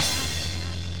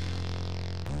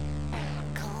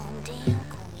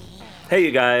Hey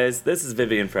you guys, this is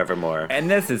Vivian Forevermore. And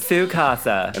this is Sue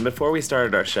Casa. And before we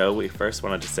started our show, we first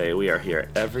wanted to say we are here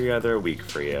every other week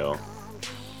for you.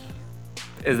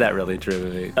 Is that really true,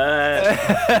 Vivi?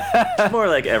 More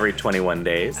like every 21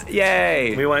 days.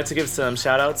 Yay! We wanted to give some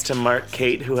shout outs to Mark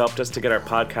Kate, who helped us to get our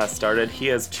podcast started. He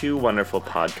has two wonderful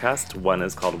podcasts. One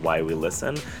is called Why We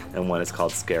Listen, and one is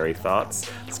called Scary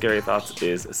Thoughts. Scary Thoughts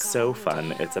is so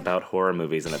fun. It's about horror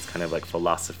movies, and it's kind of like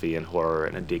philosophy and horror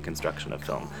and a deconstruction of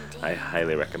film. I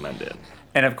highly recommend it.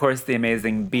 And of course, the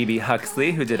amazing BB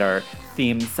Huxley, who did our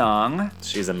theme song.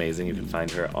 She's amazing. You can find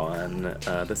her on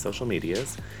the social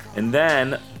medias. And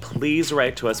then, please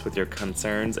write to us with your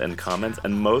concerns and comments,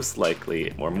 and most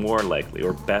likely, or more likely,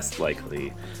 or best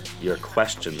likely, your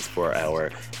questions for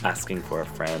our Asking for a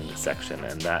Friend section.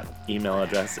 And that email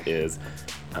address is...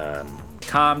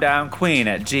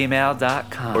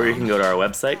 calmdownqueen@gmail.com. Or you can go to our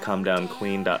website,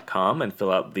 calmdownqueen.com, and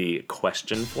fill out the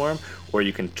question form. Or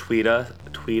you can tweet at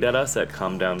us at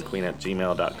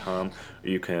calmdownqueen@gmail.com. Or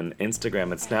you can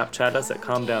Instagram and Snapchat us at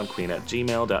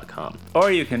calmdownqueen@gmail.com.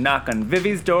 Or you can knock on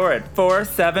Vivi's door at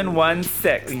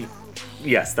 4716.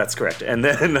 Yes, that's correct. And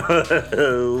then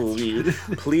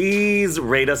please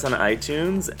rate us on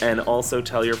iTunes and also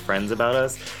tell your friends about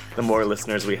us. The more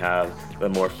listeners we have, the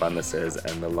more fun this is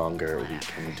and the longer we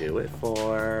can do it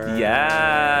for.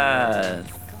 Yes.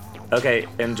 Okay,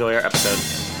 enjoy our episode.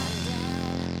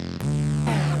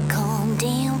 Calm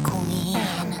down, queen.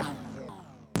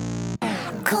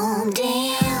 Calm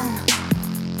down.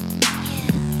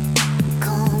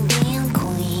 Calm down,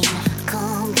 queen.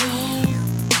 Calm down.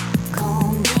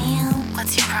 Calm down.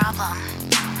 What's your problem?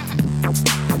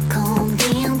 Calm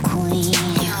down, queen.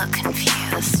 You look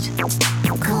confused.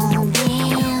 Calm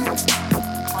down.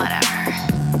 Whatever.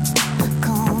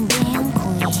 Calm down,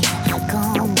 queen.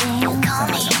 Calm down.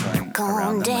 Calm me.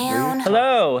 Calm down.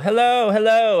 Hello.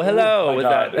 Oh my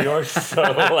God, you're so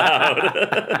loud.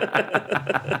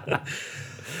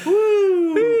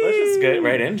 Woo! Let's just get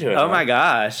right into it. Oh my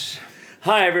gosh.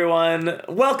 Hi everyone,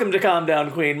 welcome to Calm Down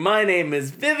Queen. My name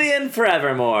is Vivian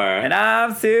Forevermore. And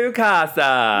I'm Sue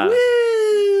Casa.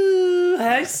 Woo!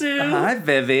 Hi Sue. Hi,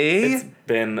 Vivi. It's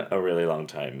been a really long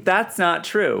time. That's not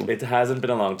true. It hasn't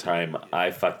been a long time. I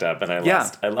fucked up and I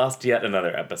lost yet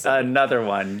another episode. Another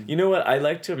one. You know what? I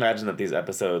like to imagine that these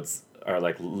episodes are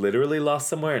like literally lost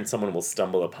somewhere and someone will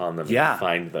stumble upon them and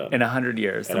find them. In 100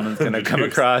 years, someone's 100 going to come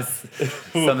years. across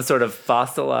some sort of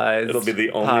fossilized It'll be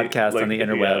the only podcast on the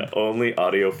interweb. Only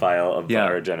audio file of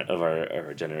our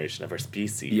generation, of our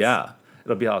species. Yeah.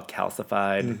 It'll be all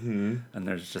calcified, and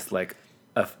there's just like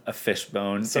a fish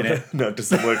bone in it. Not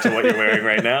dissimilar to what you're wearing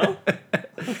right now.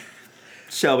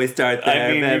 Shall we start there,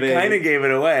 I mean, baby? you kind of gave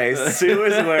it away. Sue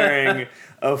is wearing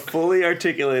a fully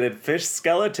articulated fish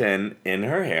skeleton in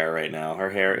her hair right now. Her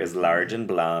hair is large and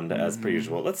blonde as per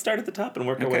usual. Let's start at the top and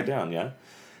work our way down, yeah?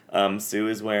 Sue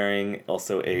is wearing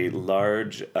also a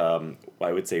large, I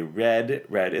would say red,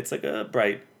 it's like a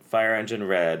bright fire engine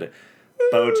red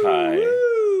bow tie.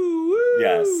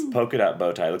 Yes, polka dot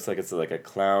bow tie. Looks like it's like a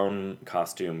clown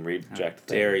costume reject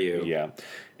thing. Dare you. Yeah.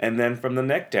 And then from the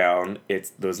neck down, it's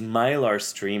those Mylar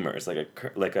streamers,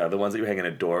 like the ones that you hang in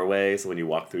a doorway. So when you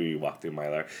walk through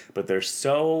Mylar. But there's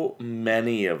so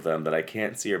many of them that I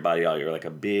can't see your body all. You're like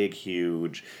a big,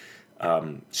 huge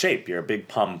shape. You're a big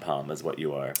pom-pom is what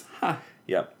you are. Huh.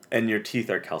 Yep. And your teeth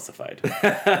are calcified.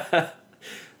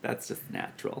 That's just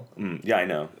natural. Yeah, I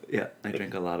know. Yeah, I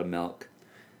drink a lot of milk.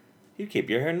 You keep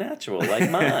your hair natural like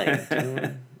mine.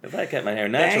 If I kept my hair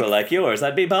natural like yours,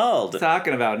 I'd be bald.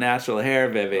 Talking about natural hair,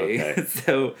 Vivi. Okay.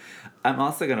 So I'm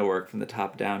also going to work from the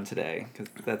top down today, because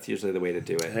that's usually the way to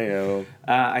do it. Heyo.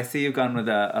 I see you've gone with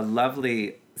a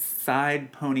lovely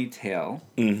side ponytail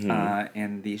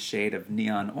in the shade of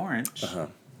neon orange.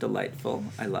 Delightful.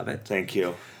 I love it. Thank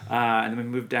you. And then we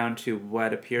move down to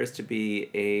what appears to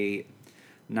be a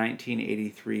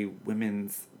 1983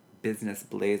 women's business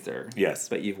blazer. Yes.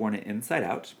 But you've worn it inside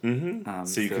out. Mm-hmm.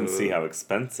 So you can see how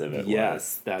expensive it was.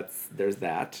 Yes, there's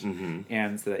that. Mm-hmm.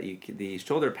 And so that the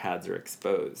shoulder pads are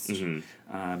exposed. Mm-hmm.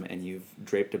 And you've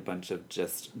draped a bunch of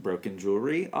just broken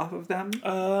jewelry off of them.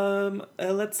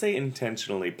 Let's say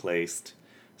intentionally placed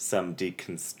some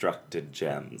deconstructed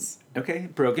gems. Okay,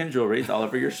 broken jewelry is all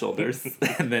over your shoulders.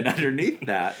 And then underneath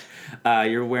that,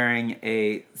 you're wearing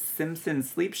a Simpson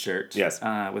sleep shirt. Yes.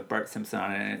 With Bart Simpson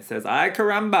on it, and it says, "Ay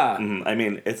caramba." Mm-hmm. I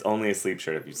mean, it's only a sleep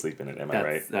shirt if you sleep in it, I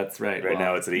right? That's right. Right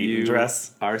now it's an Eton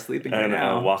dress. You are sleeping right and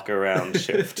now. a walk-around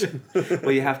shift.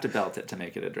 Well, you have to belt it to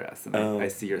make it a dress. And I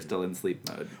see you're still in sleep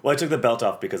mode. Well, I took the belt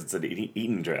off because it's an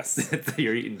Eton dress. It's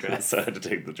your Eton dress. So I had to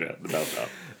take the belt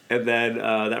off. And then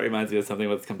that reminds me of something.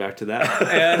 Let's come back to that.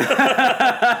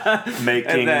 And,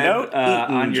 Making note.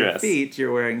 on your dress. feet,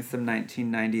 you're wearing some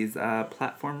 1990s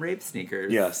platform rave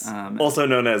sneakers. Yes. Also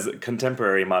known as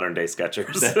contemporary modern day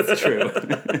Skechers. That's true.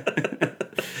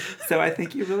 So I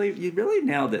think you really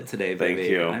nailed it today, baby.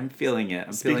 Thank you. I'm feeling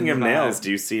it. Speaking of nails,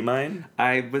 do you see mine?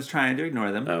 I was trying to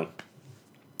ignore them. Oh.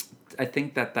 I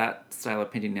think that style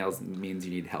of painting nails means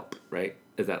you need help, right?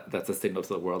 That's a signal to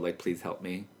the world, like, please help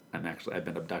me. I've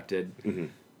been abducted. Mm-hmm.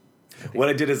 What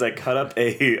I did is I cut up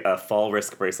a fall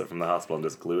risk bracelet from the hospital and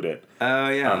just glued it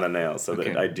on the nail so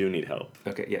that I do need help.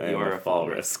 Okay, yeah, I you am are a fall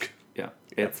risk. Yeah,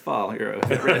 it's fall. You're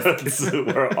at risk.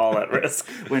 We're all at risk.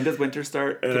 When does winter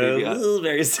start? Could we be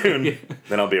Very soon. Yeah.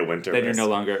 Then I'll be a winter Then risk. you're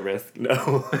no longer at risk.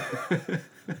 No.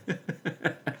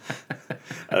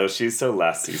 Oh, she's so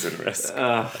last season risk.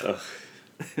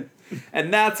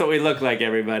 And that's what we look like,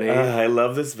 everybody. I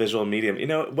love this visual medium. You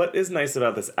know, what is nice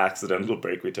about this accidental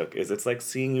break we took is it's like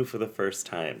seeing you for the first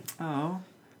time. Oh.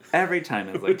 Every time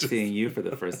is like seeing you for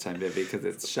the first time, baby, because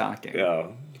it's shocking.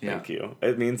 Oh, thank you.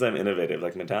 It means I'm innovative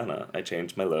like Madonna. I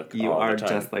change my look You all are the time.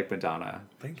 just like Madonna.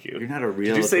 Thank you. You're not a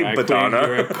real Did you say drag Madonna? queen.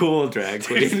 You're a cool drag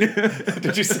queen.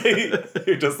 Did you say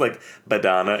you're just like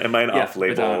Madonna? Am I an Yeah,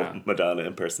 off-label Madonna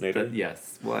impersonator?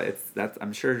 Yes. Well,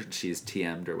 I'm sure she's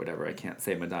TM'd or whatever. I can't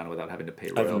say Madonna without having to pay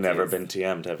royalties. I've never been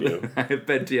TM'd, have you? I've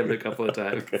been TM'd a couple of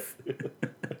times.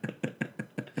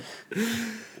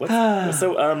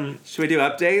 Should we do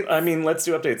updates? I mean, let's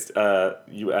do updates.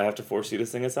 I have to force you to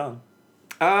sing a song.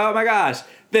 Oh my gosh,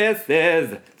 this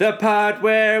is the part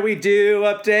where we do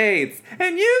updates,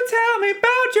 and you tell me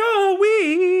about your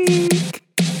week.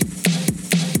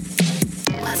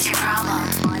 What's your problem?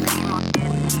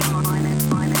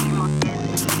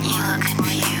 You look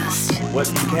confused. What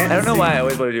you can't I don't know see- why I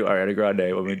always want to do Ariana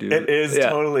Grande when we do It is Yeah.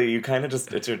 totally, you kind of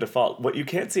just, it's your default. What you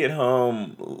can't see at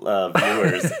home,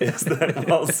 viewers, is that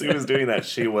while Sue was doing that,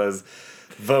 she was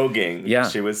voguing. Yeah.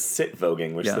 She was sit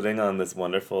voguing. We're Yeah. sitting on this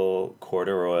wonderful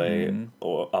corduroy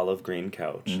or olive green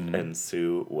couch, and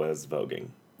Sue was voguing.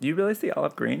 You really see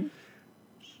olive green?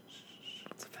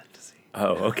 It's a fantasy.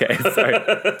 Oh, okay. Sorry.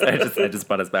 I just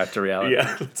brought us back to reality.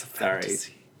 Yeah, it's a Sorry.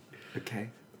 fantasy. Okay.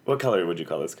 What color would you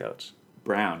call this couch?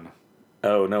 Brown.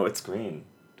 Oh, no, it's green.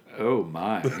 Oh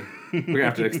my. We're gonna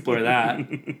have to explore that.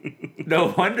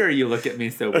 No wonder you look at me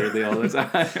so weirdly all the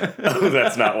time. Oh,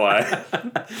 that's not why.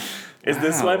 Is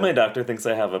this why Wow. my doctor thinks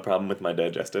I have a problem with my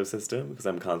digestive system? Because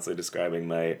I'm constantly describing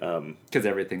my Because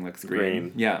everything looks green.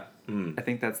 Green. Yeah. I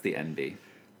think that's the envy.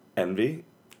 envy?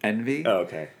 Envy? Oh,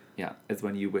 okay. Yeah. Is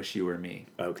when you wish you were me.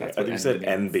 Okay. That's I what think you said means.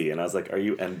 envy, and I was like, are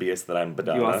you envious that I'm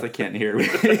Madonna? You also can't hear me.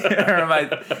 Or am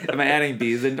I adding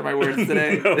bees into my words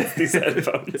today? No, it's these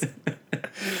headphones.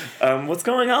 What's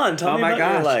going on? Tell Oh me my about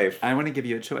your gosh. life. I want to give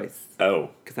you a choice. Oh,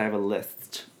 Because I have a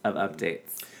list of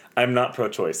updates. I'm not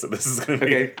pro-choice, so this is going to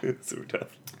be Okay. super tough.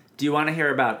 Do you want to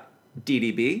hear about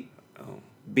DDB, Oh.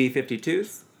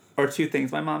 B-52s, or two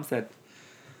things my mom said?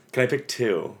 Can I pick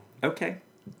two? Okay.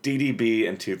 DDB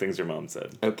and two things your mom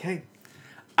said. Okay.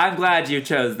 I'm glad you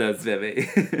chose those, Vivi.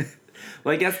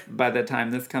 Well, I guess by the time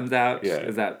this comes out, Yeah.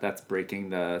 that's breaking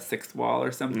the sixth wall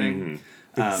or something.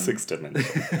 Six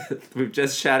dimensions. We've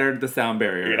just shattered the sound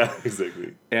barrier. Yeah,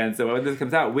 exactly. And so when this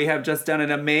comes out, we have just done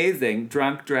an amazing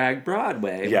Drunk Drag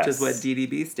Broadway, Yes. which is what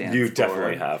DDB stands You for.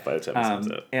 definitely have by the time this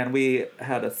comes out. And we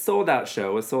had a sold-out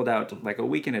show. It was sold out like a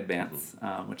week in advance,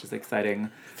 which is exciting.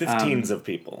 15s of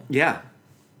people. Yeah.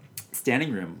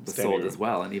 Standing room was Standing sold room. as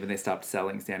well, and even they stopped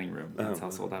selling standing room. That's how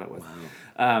sold out it was.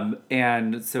 Wow.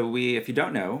 And so if you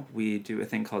don't know, we do a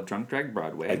thing called Drunk Drag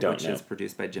Broadway, I don't which know. is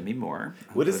produced by Jimmy Moore.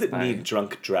 What does goes it by- mean,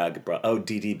 drunk drag Oh,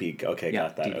 DDB. Okay, Yeah,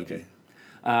 got that. DDB.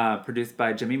 Okay. Produced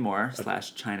by Jimmy Moore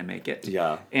 / China Make It.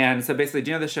 Yeah. And so basically,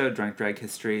 do you know the show Drunk Drag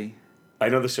History? I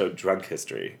know the show Drunk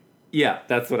History. Yeah,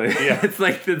 that's what I. Yeah. it's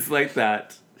like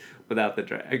that, without the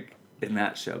drag in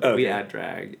that show. But we Okay. add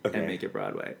drag Okay. and make it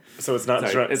Broadway. So it's not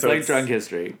Sorry, drunk. it's so like Drunk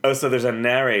History. Oh, so there's a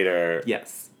narrator.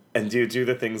 Yes. And do you do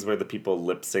the things where the people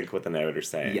lip sync what the narrator's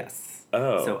saying? Yes.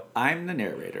 Oh. So I'm the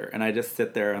narrator, and I just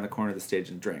sit there on the corner of the stage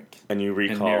and drink. And you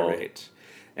recall. And narrate.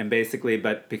 And basically,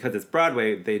 but because it's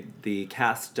Broadway, the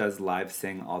cast does live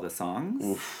sing all the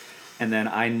songs. And then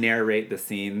I narrate the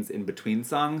scenes in between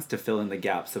songs to fill in the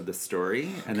gaps of the story.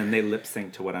 And then they lip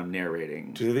sync to what I'm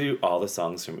narrating. Do they do all the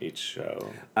songs from each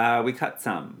show? We cut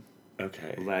some.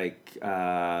 Okay. Like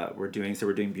we're doing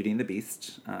Beauty and the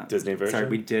Beast. Disney version? Sorry,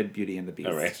 we did Beauty and the Beast.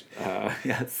 Oh, right.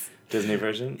 Yes. Disney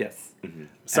version? Yes.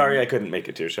 Sorry I couldn't make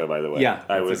it to your show, by the way. Yeah,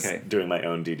 I that's was okay. doing my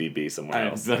own DDB somewhere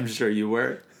else. I'm sure you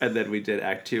were. And then we did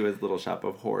Act 2 as Little Shop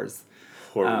of Whores.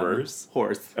 Horrors?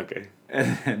 Horse. Okay.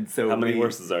 And so How many we-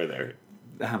 horses are there?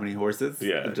 How many horses?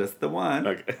 Yeah. Just the one.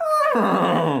 Okay.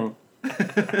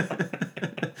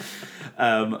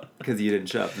 Because you didn't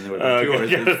show up and there would have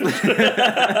been 2 horses.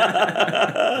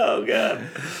 Oh,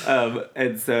 God.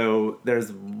 And so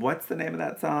there's, what's the name of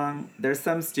that song? There's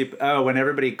some stupid, when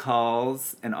everybody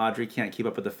calls and Audrey can't keep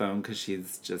up with the phone because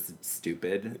she's just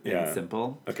stupid and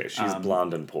simple. Okay, she's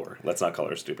blonde and poor. Let's not call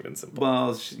her stupid and simple.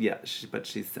 Well, but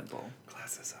she's simple.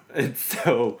 Classism. And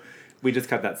so we just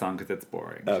cut that song because it's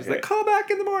boring. She's Okay. like, call back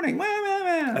in the morning. Wah, wah,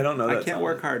 wah. I don't know that I can't song.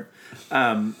 work hard.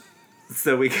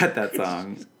 So we cut that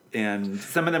song. And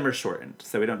some of them are shortened,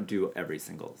 so we don't do every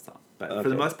single song. But for the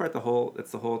Okay. most part,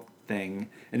 it's the whole thing.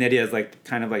 And the idea is like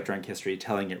kind of like Drunk History,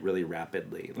 telling it really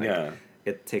rapidly. Like Yeah.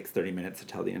 it takes 30 minutes to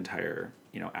tell the entire,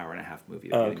 hour and a half movie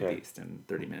of Beauty and the Okay. Beast, and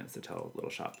 30 minutes to tell Little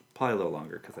Shop. Probably a little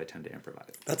longer because I tend to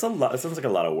improvise. That's a lot. It sounds like a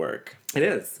lot of work. It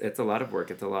is. It's a lot of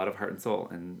work. It's a lot of heart and soul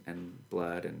and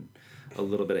blood and a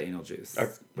little bit of anal juice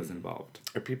was involved.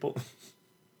 Are people...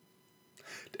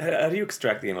 How do you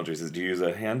extract the anal juices? Do you use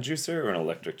a hand juicer or an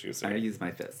electric juicer? I use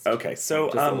my fist. Okay,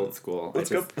 so... Just old school. let's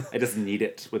I just knead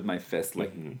it with my fist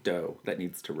like dough that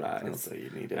needs to rise. Oh, so you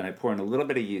need it. And I pour in a little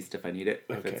bit of yeast if I need it,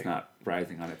 if it's Okay. not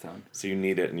rising on its own. So you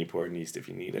need it and you pour in yeast if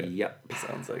you need it. Yep. It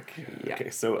sounds like... Yeah. Okay,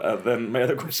 so then my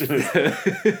other question is...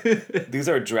 these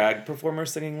are drag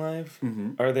performers singing live?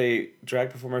 Mm-hmm. Are they drag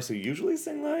performers who usually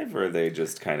sing live, or are they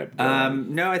just kind of...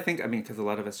 No, because a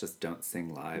lot of us just don't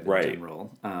sing live Right. in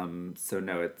general. So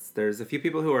no, there's a few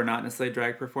people who are not necessarily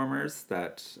drag performers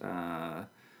that are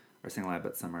singing live,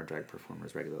 but some are drag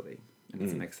performers regularly. And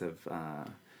it's a mix of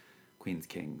Queens,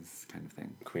 Kings kind of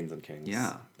thing. Queens and Kings.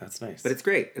 Yeah. That's nice. But it's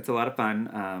great. It's a lot of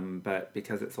fun. But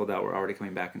because it sold out, we're already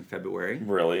coming back in February.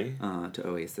 Really? To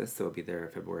Oasis, so we'll be there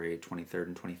February 23rd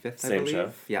and 25th, I Same believe.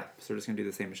 show? Yeah, so we're just going to do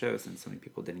the same show since so many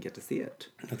people didn't get to see it.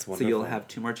 That's So wonderful. you'll have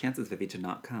 2 more chances, Vivi, to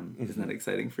not come. Isn't that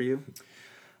exciting for you?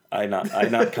 I not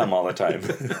come all the time.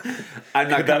 I'm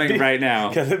not coming right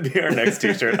now. Can it be our next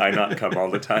t-shirt? I not come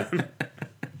all the time.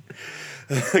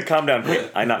 Calm down, Queen.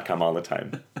 I not come all the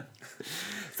time.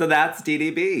 So that's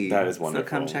DDB. That is wonderful. So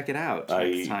come check it out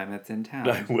next time it's in town.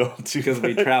 I will too. Because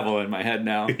we travel in my head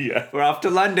now. Yeah. We're off to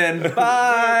London. Bye.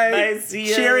 Bye, see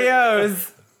ya.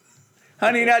 Cheerios.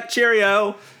 Honey Nut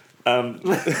Cheerio. Can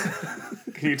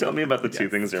you tell me about the 2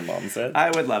 things your mom said? I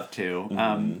would love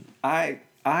to.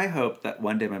 I hope that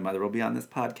one day my mother will be on this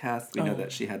podcast. We know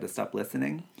that she had to stop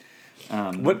listening.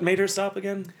 What made her stop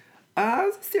again? It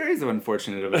was a series of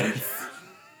unfortunate events.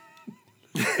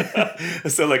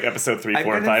 So like episode 3, I'm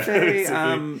 4, and gonna 5. say,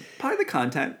 basically? probably the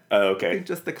content. Oh, I okay. think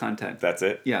just the content. That's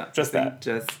it. Yeah, Just I think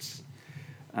that. Just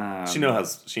She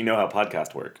know how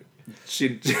podcasts work.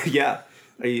 yeah.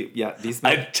 Do you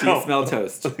smell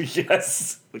toast?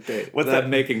 Yes. Okay. What's I'm that?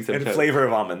 making some And toast. flavor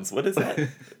of almonds. What is that?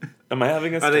 Am I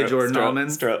having a stroke? Are they Jordan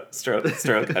almonds? Stroke.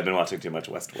 I've been watching too much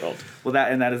Westworld. Well,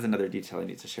 that is another detail I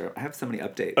need to share. I have so many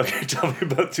updates. Okay, tell me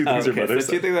about 2 things your Okay, mother so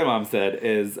 2 said. things my mom said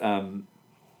is,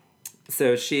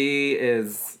 so she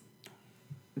is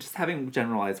just having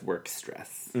generalized work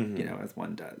stress, as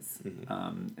one does.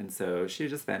 And so she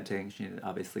was just venting. She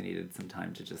obviously needed some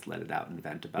time to just let it out and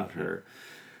vent about her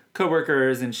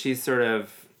coworkers. And she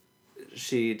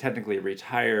technically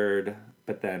retired,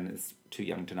 but then is too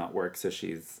young to not work. So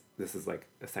this is like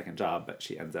a second job, but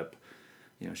she ends up,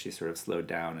 she sort of slowed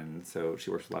down. And so she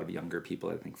works with a lot of younger people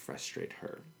that I think frustrate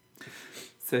her.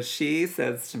 So she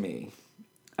says to me,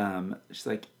 she's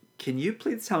like, can you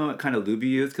please tell me what kind of lube you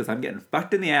use? Because I'm getting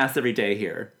fucked in the ass every day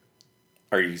here.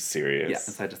 Are you serious? Yeah. And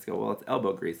so I just go, well, it's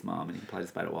elbow grease, Mom, and you can probably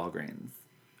just buy it at Walgreens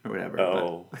or whatever.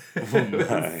 Oh,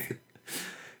 my.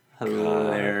 But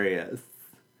hilarious.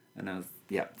 And I was,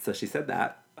 so she said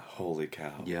that. Holy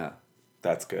cow. Yeah.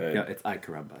 That's good. Yeah, it's ay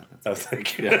caramba. I was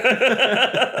like,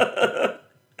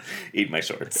 eat my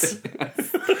shorts.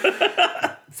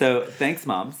 So thanks,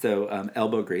 Mom. So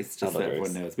elbow grease, just Elbow so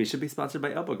everyone grease. knows. We should be sponsored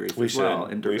by elbow grease We as well.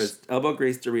 should. And We should. elbow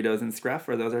grease, Doritos, and Scruff.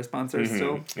 Are those our sponsors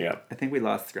still? Yeah. I think we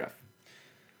lost Scruff.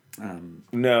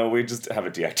 No, we just have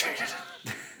it deactivated.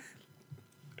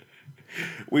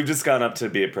 We've just gone up to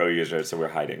be a pro user, so we're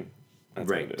hiding. That's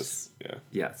Right. what it is. Yeah.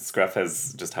 Yes. Scruff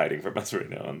has just hiding from us right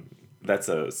now, and that's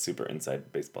a super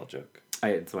inside baseball joke.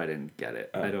 So I didn't get it.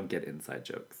 I don't get inside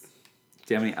jokes.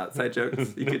 Do you have any outside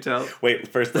jokes you could tell? Wait,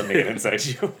 first let me get inside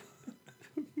you.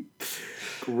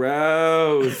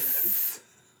 Gross.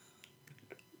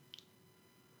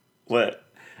 What?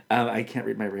 I can't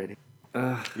read my writing.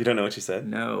 You don't know what she said?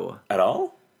 No. At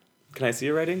all? Can I see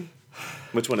your writing?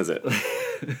 Which one is it?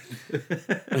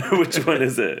 Which one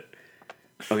is it?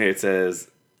 Okay, it says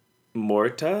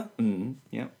Morta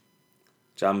Yeah.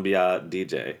 Jambia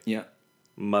DJ. Yeah.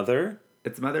 Mother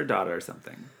It's mother-daughter or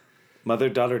something.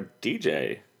 daughter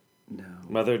DJ. No.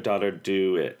 Mother, daughter,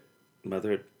 do it.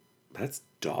 Mother, that's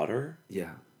daughter?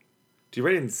 Yeah. Do you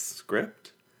write in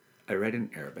script? I write in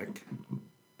Arabic.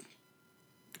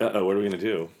 Uh-oh, what are we going to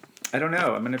do? I don't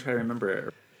know. I'm going to try to remember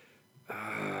it.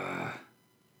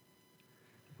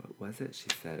 What was it? She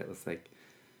said it was like,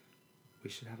 we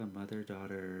should have a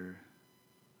mother-daughter,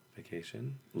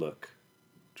 Vacation? Look.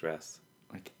 Dress.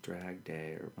 like, drag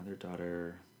day or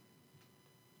mother-daughter.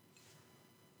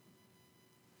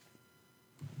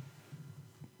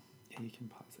 Yeah, you can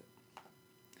pause it.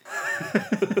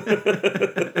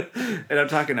 And I'm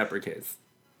talking uppercase.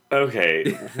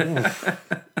 Okay.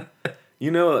 You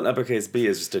know an uppercase B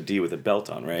is just a D with a belt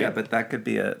on, right? Yeah, but that could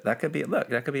be a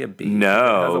B.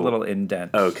 No. It has a little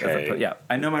indent. Okay. Yeah,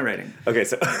 I know my writing. Okay,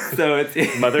 so So it's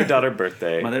mother, daughter,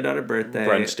 birthday. mother, daughter, birthday.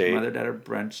 Brunch date. Mother, daughter,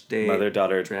 brunch date. Mother,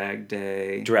 daughter, drag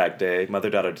day. drag day.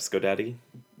 Mother, daughter, disco daddy.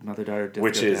 Mother, daughter, disco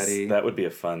Which is, daddy. that would be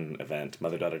a fun event.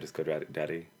 Mother, daughter, disco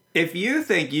daddy. If you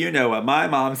think you know what my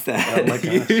mom said, Oh my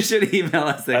gosh. you should email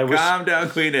us I at wish-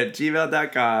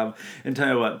 calmdownqueen@gmail.com and tell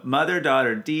me what mother,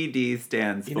 daughter, DD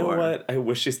stands You for. know what? I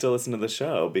wish she still listened to the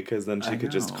show because then she I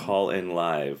could just know. call in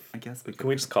live. I guess we Can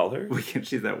we just call her?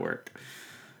 She's at work.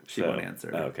 She So- won't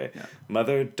answer. oh, okay. Yeah.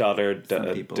 Mother, daughter, Some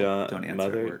people don't answer at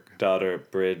mother, work. daughter,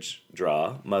 bridge,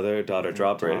 draw. Mother, daughter,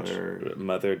 draw, bridge. daughter.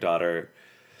 Mother, daughter,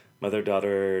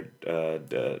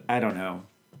 I don't know.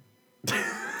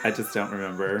 I just don't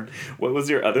remember. what was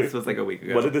your other? This was like a week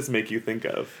ago. What did this make you think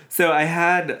of? So I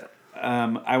had,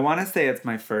 I want to say it's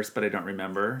my first, but I don't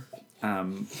remember.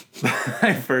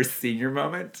 My first senior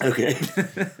moment. Okay.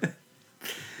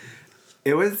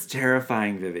 It was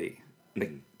terrifying, Vivi.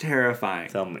 Like, terrifying.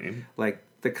 Tell me. Like,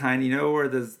 the kind, you know, where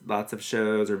there's lots of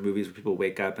shows or movies where people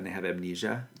wake up and they have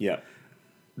amnesia? Yeah.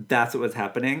 That's what was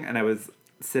happening. And I was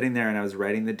sitting there and I was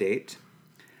writing the date.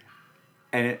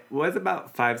 And it was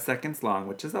about 5 seconds long,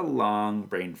 which is a long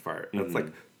brain fart. It's like...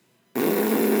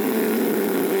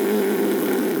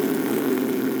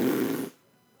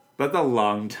 That's a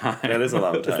long time. That is a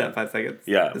long Is time. that 5 seconds?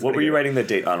 Yeah. That's What were pretty you good. writing the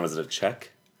date on? Was it a check?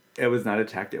 It was not a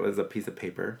text. It was a piece of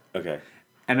paper. Okay.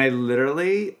 And I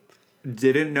literally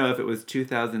didn't know if it was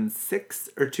 2006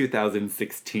 or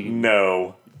 2016.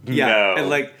 No. Yeah, No. and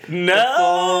like No. the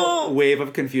full wave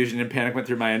of confusion and panic went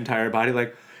through my entire body.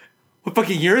 Like, what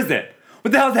fucking year is it?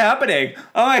 What the hell's happening?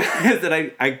 Oh my god! That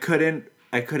I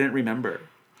couldn't remember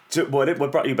So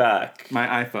what brought you back? my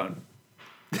iPhone.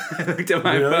 I looked at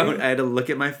my Really? phone. I had to look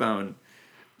at my phone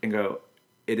and go,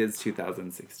 "It is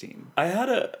 2016." I had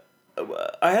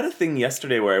a thing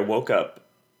yesterday where I woke up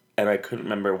and I couldn't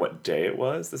remember what day it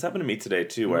was. This happened to me today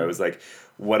too, where I was like,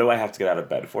 what do I have to get out of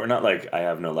bed for? Not like I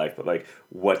have no life, but like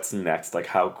what's next? Like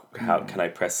how can I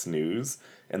press snooze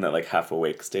in that like half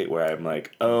awake state where I'm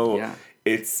like, oh, Yeah.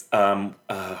 it's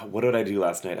what did I do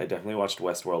last night? I definitely watched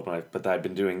Westworld but I've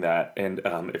been doing that. And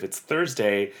if it's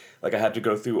Thursday, like I had to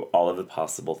go through all of the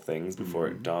possible things before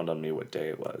it dawned on me what day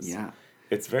it was. Yeah,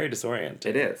 It's very disorienting.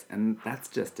 it is, and that's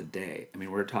just a day. I mean,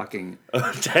 we're talking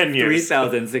 10 years.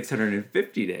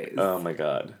 3,650 days Oh my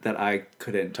god. that I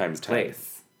couldn't Times 10.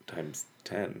 place. Times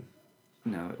 10.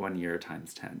 No, 1 year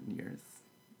times 10 years.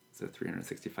 So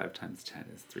 365 times 10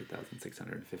 is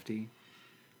 3,650.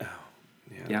 Yeah.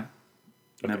 Yeah.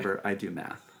 Remember, I do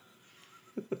math.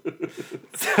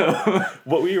 So,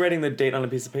 What were you writing the date on a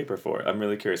piece of paper for? I'm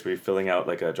really curious. Were you filling out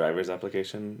like a driver's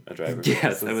application? A driver's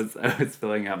yes, license? I was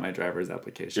filling out my driver's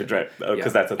application. Your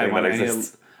because that's a thing that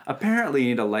exists. Apparently, you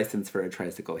need a license for a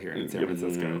tricycle here in San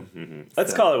Francisco.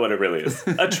 Let's So- call it what it really is.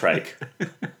 A trike.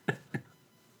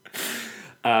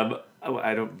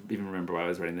 I don't even remember why I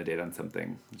was writing the date on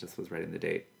something. I just was writing the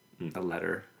date. A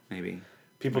letter, maybe.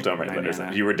 People don't write My letters.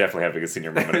 Nana. You were definitely having a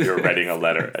senior moment if you were writing a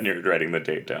letter and you're writing the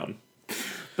date down.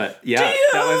 But yeah,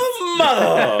 that was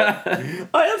Mother,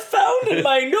 I have found in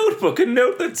my notebook a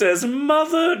note that says,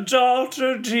 Mother,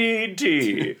 daughter,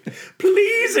 DD.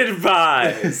 Please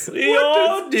advise your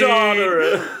does D-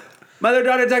 daughter. Mother,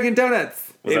 daughter, Dunkin'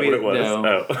 Donuts. Was that what it was?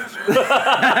 No. Oh.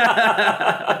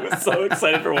 I was so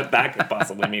excited for what that could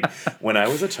possibly mean. When I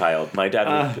was a child, my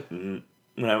dad would...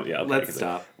 Let's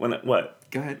stop. What?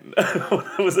 Go ahead. When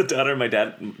I was a daughter,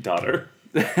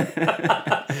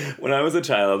 when I was a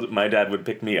child, my dad would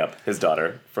pick me up, his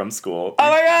daughter, from school.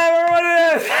 Oh my god, I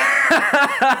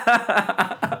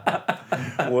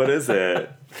remember what it is! What is it?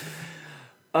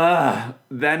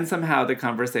 Then somehow the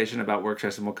conversation about work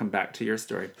stress, and we'll come back to your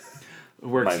story.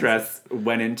 Work Mine's- stress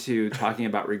went into talking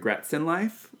about regrets in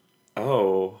life.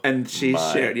 Oh. And she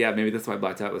my. shared, yeah, maybe that's why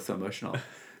Blacked Out was so emotional.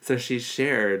 So she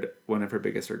shared one of her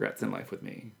biggest regrets in life with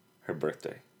me. Her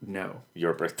birthday. No,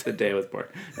 Your the birthday. day I was born.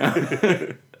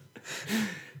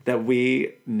 that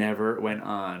we never went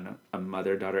on a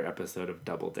mother-daughter episode of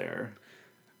Double Dare.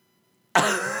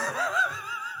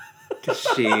 'Cause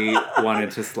she wanted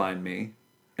to slime me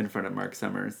in front of Mark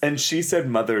Summers. And she said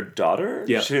mother-daughter?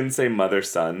 Yeah. She didn't say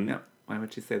mother-son? No, why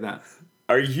would she say that?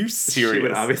 Are you serious? She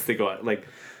would obviously go on, like,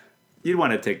 you'd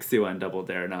want to take Sue on Double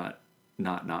Dare, not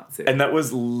Sue. And that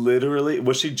was literally...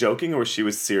 Was she joking or she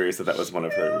was serious that was one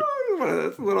of her...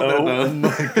 It's a little bit of both. Oh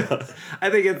my God.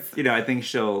 I think it's, I think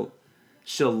she'll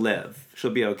live. She'll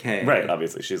be okay. Right,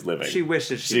 obviously. She's living. She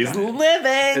wishes She's done it.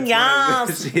 living, It's y'all!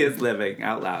 she is living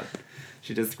out loud.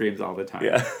 She just screams all the time.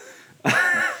 Yeah.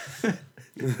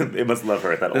 They must love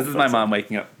her at that This old is my folks' mom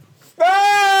waking up.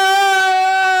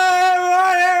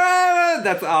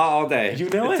 That's all day. You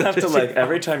know, I have to, like,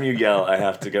 every time you yell, I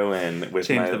have to go in with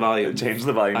Change the volume. Change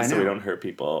the volume I so we know. don't hurt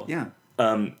people. Yeah.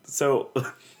 So,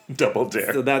 Double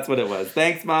Dare. So that's what it was.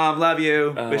 Thanks, Mom. Love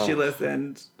you. Wish you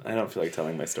listened. I don't feel like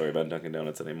telling my story about Dunkin'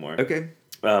 Donuts anymore. Okay.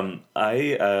 Do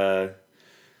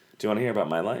you want to hear about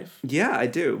my life? Yeah, I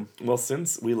do. Well,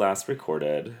 since we last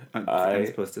recorded, I'm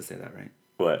supposed to say that, right?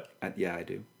 What? Yeah, I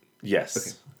do. Yes.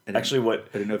 Okay. I didn't- Actually, I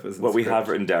didn't know if it was in what the we script. have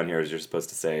written down here is you're supposed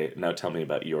to say, now tell me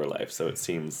about your life. So it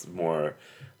seems more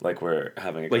like we're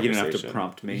having a Like, you conversation. don't have to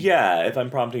prompt me? Yeah, if I'm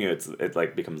prompting you, it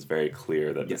like becomes very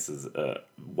clear that Yeah. this is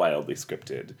wildly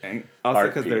scripted. And also,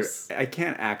 art because piece. I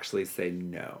can't actually say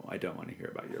no. I don't want to hear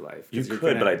about your life. 'Cause You you're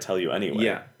could, gonna- but I tell you anyway.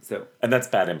 Yeah. So And that's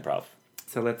bad improv.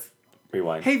 let's.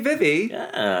 Rewind. Hey, Vivi.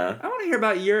 Yeah. I want to hear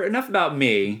about enough about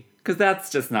me, because that's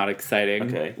just not exciting.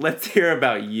 Okay. Let's hear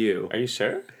about you. Are you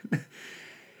sure?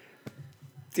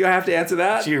 Do I have to answer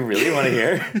that? Do you really want to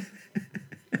hear?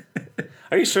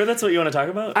 Are you sure that's what you want to talk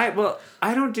about?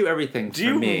 I don't do everything Do for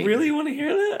you me. really want to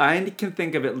hear that? I can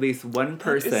think of at least one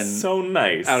person It's so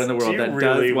nice. out in the world Do that you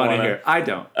really does want to wanna- hear. I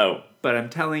don't. Oh. But I'm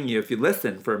telling you, if you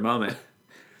listen for a moment,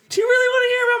 Do you really want to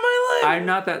hear about my life? I'm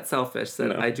not that selfish that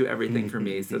No. I do everything for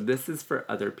me. So this is for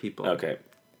other people. Okay.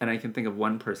 And I can think of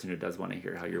one person who does want to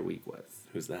hear how your week was.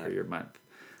 Who's that? Or your month.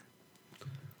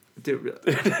 Dude, really.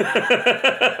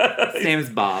 His name's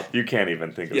Bob. You can't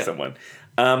even think of Yeah. someone.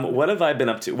 What have I been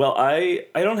up to? Well, I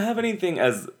don't have anything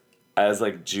as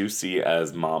like juicy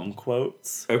as mom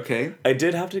quotes. Okay. I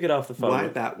did have to get off the phone. Why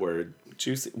with that word?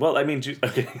 juicy? Well, I mean,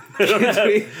 okay. I don't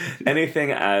have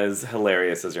anything as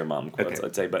hilarious as your mom quotes. Okay.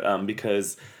 I'd say, but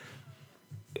because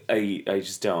I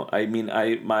just don't. I mean,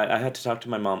 I had to talk to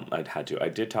my mom. I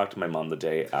did talk to my mom the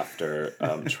day after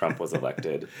Trump was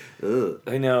elected. Ugh.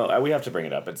 I know. We have to bring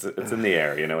it up. It's in the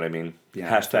air. You know what I mean? Yeah,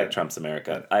 Hashtag it's that- Trump's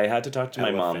America. I had to talk to my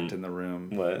Elephant mom. in the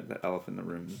room. What? The elephant in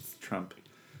the room is Trump.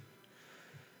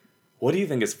 What do you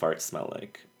think his farts smell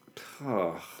like?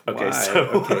 Oh, Okay, why? so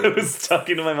Okay. I was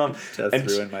talking to my mom. Just and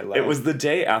ruined my life. It was the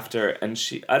day after, and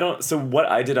so what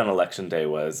I did on election day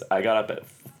was I got up at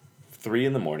 3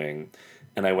 a.m,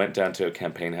 and I went down to a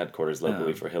campaign headquarters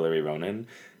locally for Hillary Ronan,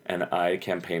 and I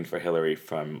campaigned for Hillary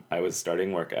I was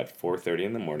starting work at 4:30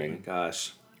 in the morning,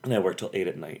 Gosh. and I worked till 8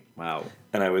 at night. Wow.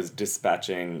 And I was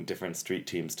dispatching different street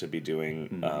teams to be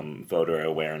doing voter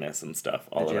awareness and stuff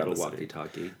all Did you around have a the city.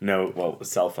 walkie-talkie? No, well,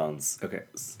 cell phones. Okay.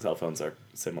 Cell phones are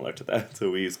similar to that,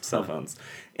 so we used cell phones.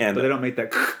 And But they don't make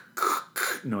that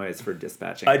noise for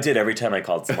dispatching. I did every time I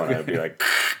called someone, I would be like...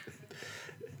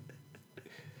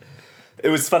 It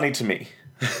was funny to me.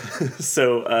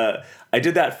 So I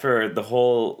did that for the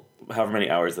whole... however many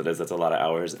hours that is, that's a lot of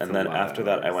hours. And then a lot of after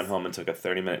that, I hours. went home and took a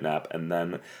 30-minute nap, and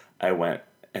then I went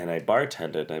and I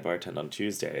bartended. I bartended on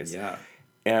Tuesdays. Yeah.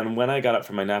 And when I got up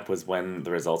from my nap was when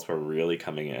the results were really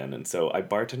coming in. And so I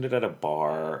bartended at a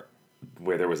bar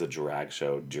where there was a drag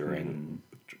show during...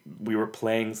 We were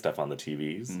playing stuff on the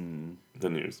TVs, the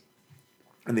news.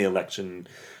 And the election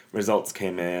results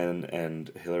came in, and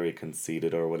Hillary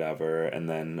conceded or whatever. And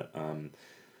then...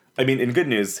 I mean, in good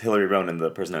news, Hillary Ronan,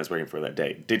 the person I was working for that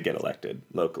day, did get elected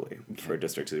locally for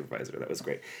district supervisor. That was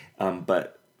great.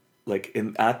 But like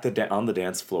on the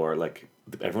dance floor, like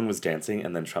everyone was dancing,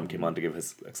 and then Trump came on to give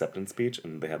his acceptance speech,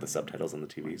 and they had the subtitles on the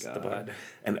TVs at the bar, God.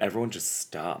 and everyone just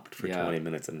stopped for Yeah. 20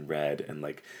 minutes and read, and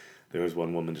like. There was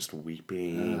one woman just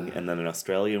weeping, and then an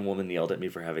Australian woman yelled at me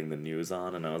for having the news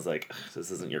on, and I was like,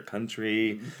 "This isn't your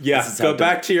country. Yeah, This is go how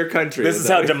back to your country. This is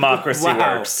how democracy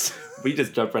Wow. works." We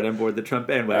just jumped right on board the Trump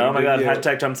bandwagon. Oh my God! didn't you?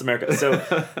 Hashtag Trump's America. So,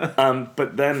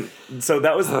 but then, so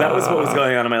that was what was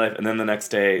going on in my life, and then the next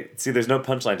day, see, there's no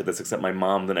punchline to this except my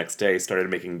mom the next day started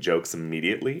making jokes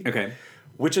immediately, Okay.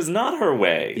 which is not her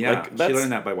way. Yeah, like, she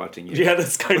learned that by watching you. Yeah,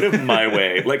 that's kind of my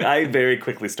way. Like, I very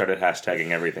quickly started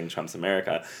hashtagging everything Trump's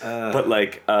America, but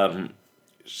like,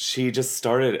 she just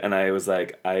started, and I was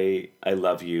like, I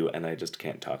love you, and I just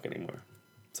can't talk anymore.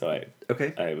 So I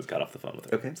got off the phone with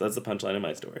her. Okay. So that's the punchline of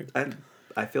my story.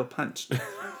 I feel punched.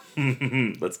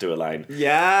 Let's do a line.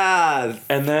 Yes.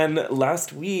 And then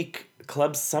last week,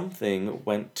 Club Something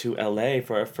went to LA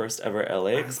for our first ever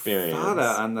LA experience. I saw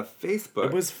that on the Facebook.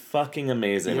 It was fucking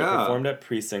amazing. Yeah. We performed at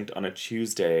Precinct on a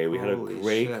Tuesday. We had a Holy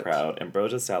great shit. crowd.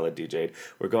 Ambrosia Salad DJ'd.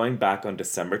 We're going back on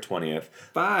December 20th.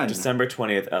 Fun. December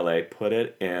 20th, LA. Put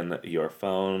it in your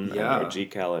phone, Yeah. on your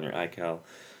GCal, and your iCal.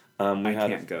 I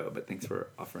can't go, but thanks for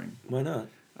offering. Why not?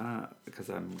 Because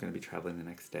I'm going to be traveling the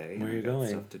next day. Where are and you I've got going?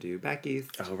 Stuff to do back east.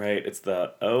 Oh, right. It's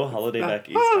the holiday back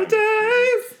east.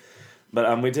 Holidays!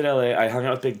 But we did LA. I hung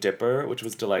out with Big Dipper, which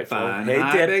was delightful. Fun. Hey,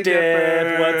 Hi, Dip Big Dip.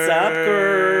 Dipper. What's up,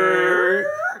 girl?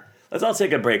 Let's all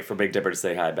take a break for Big Dipper to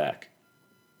say hi back.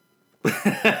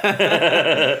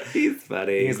 He's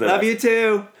funny. He's the Love best. you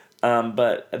too.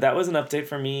 But that was an update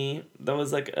for me. That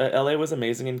was like, LA was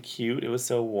amazing and cute. It was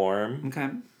so warm. Okay.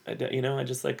 I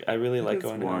really like is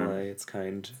going warm. to LA. It's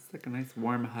kind. It's like a nice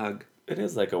warm hug. It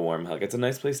is like a warm hug. It's a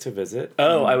nice place to visit.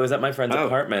 Oh, I was at my friend's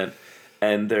apartment,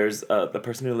 and there's the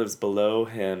person who lives below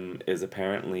him is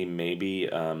apparently maybe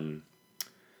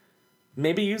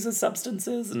uses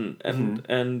substances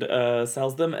and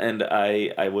sells them. And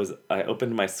I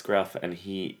opened my scruff, and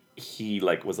he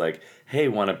like was like, hey,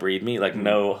 want to breed me? Like,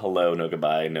 no hello, no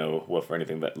goodbye, no woof or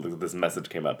anything. That this message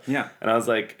came up. Yeah. And I was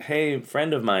like, hey,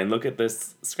 friend of mine, look at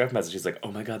this scruff message. He's like,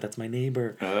 oh my God, that's my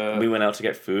neighbor. We went out to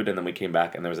get food, and then we came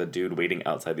back, and there was a dude waiting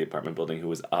outside the apartment building who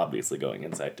was obviously going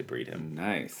inside to breed him.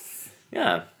 Nice.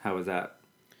 Yeah. How was that?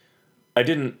 I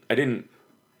didn't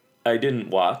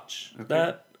watch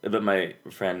that, but my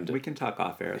friend, We can talk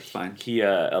off air. It's fine. he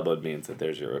elbowed me and said,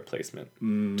 there's your replacement.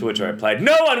 To which I replied,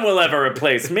 no one will ever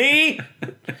replace me!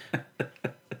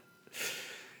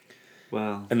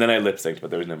 Well. And then I lip synced, but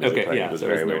there was no music Okay, playing. yeah, It was there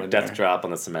very was no weird. one Death there. drop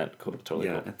on the cement. Cool, totally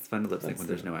Yeah, cool. it's fun to lip sync when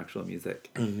there's no actual music.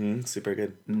 Super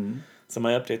good. So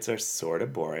my updates are sort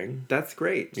of boring. That's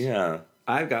great. Yeah.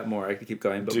 I've got more. I could keep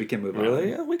going, but we can move on. Really?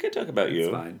 Yeah, we could talk about you.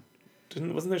 It's fine.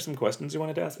 Wasn't there some questions you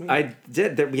wanted to ask me? I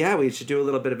did. Yeah, we should do a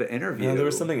little bit of an interview. No, there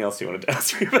was something else you wanted to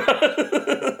ask me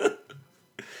about.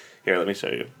 Here, let me show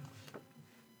you.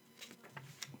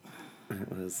 It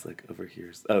was like over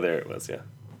here. Oh, there it was. Yeah.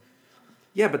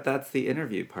 Yeah, but that's the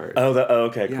interview part. Oh,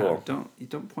 okay, yeah, cool.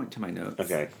 Don't point to my notes.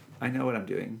 Okay. I know what I'm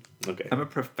doing. Okay. I'm a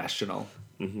professional.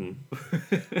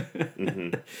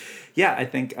 Yeah, I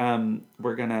think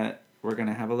we're gonna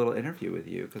have a little interview with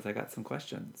you because I got some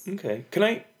questions. Okay. Can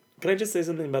I just say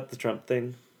something about the Trump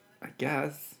thing? I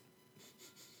guess.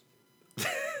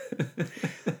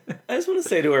 I just want to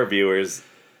say to our viewers,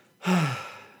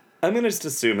 I'm going to just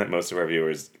assume that most of our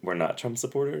viewers were not Trump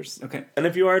supporters. Okay. And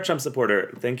if you are a Trump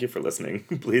supporter, thank you for listening.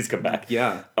 Please come back.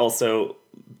 Yeah. Also,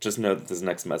 just know that this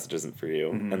next message isn't for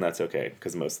you, and that's okay,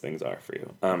 because most things are for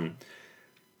you.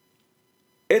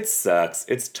 It sucks.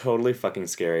 It's totally fucking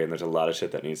scary, and there's a lot of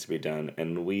shit that needs to be done,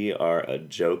 and we are a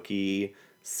jokey,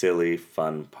 silly,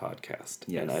 fun podcast.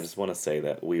 Yes. And I just want to say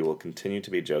that we will continue to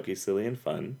be jokey, silly, and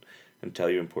fun, and tell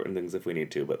you important things if we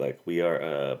need to, but, like, we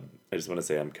are, I just want to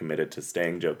say I'm committed to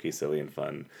staying jokey, silly, and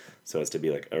fun, so as to be,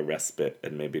 like, a respite,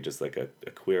 and maybe just, like, a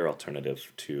queer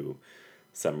alternative to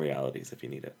some realities if you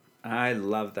need it. I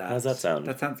love that. How's that sound?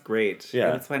 That sounds great.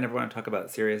 Yeah. That's why I never want to talk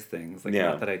about serious things. Like,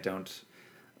 Yeah. not that I don't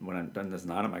when I'm done, there's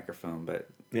not a microphone, but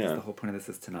Yeah. the whole point of this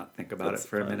is to not think about That's it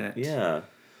for fun. a minute. Yeah.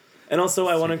 And also,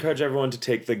 I want to encourage everyone to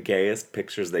take the gayest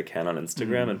pictures they can on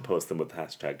Instagram and post them with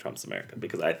hashtag Trump's America,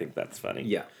 because I think that's funny.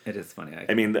 Yeah, it is funny.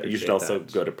 I mean, you appreciate should also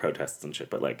that. go to protests and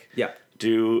shit, but, like, Yeah.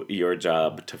 do your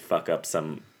job to fuck up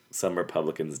some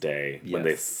Republican's day when they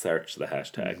Yes. search the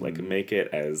hashtag. Like, make it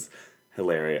as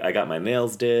hilarious. I got my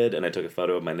nails did, and I took a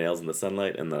photo of my nails in the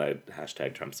sunlight, and then I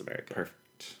hashtag Trump's America.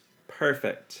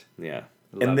 Perfect. Yeah.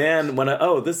 Love And then when I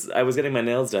was getting my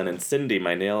nails done, and Cindy,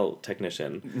 my nail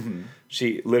technician,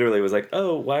 she literally was like,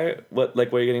 "Oh, why are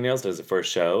you getting nails done? Is it for a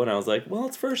show?" And I was like, "Well,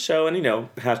 it's for a show, and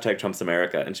hashtag Trump's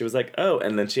America." And she was like, "Oh,"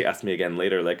 and then she asked me again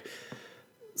later, like,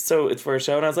 "So it's for a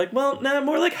show?" And I was like, "Well, nah,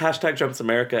 more like hashtag Trump's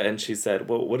America." And she said,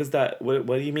 "Well, what is that? What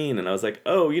do you mean?" And I was like,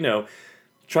 "Oh,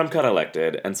 Trump got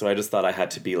elected, and so I just thought I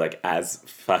had to be, like, as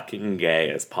fucking gay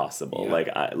as possible.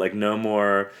 Yeah. Like no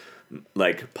more,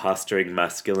 like, posturing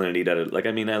masculinity. Like,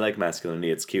 I mean, I like masculinity,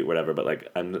 it's cute, whatever, but, like,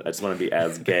 I just want to be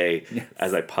as gay Yes.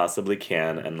 as I possibly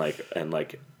can, and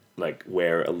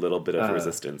wear a little bit of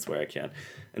resistance where I can."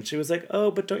 And she was like,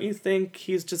 "Oh, but don't you think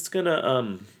he's just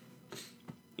gonna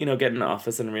get in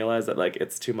office and realize that, like,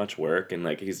 it's too much work, and,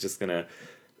 like, he's just gonna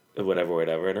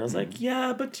whatever." And I was like,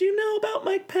 "Yeah, but do you know about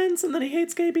Mike Pence, and that he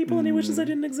hates gay people and he wishes I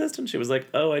didn't exist?" And she was like,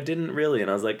 "Oh, I didn't really." And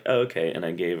I was like, "Oh, okay." And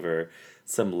I gave her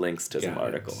some links to some Yeah.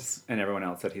 articles. And everyone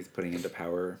else that he's putting into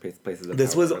places of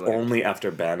This power. was for, like- only after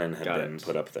Bannon had Got been it.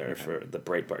 put up there Okay. for the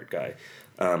Breitbart guy,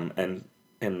 and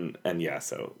yeah,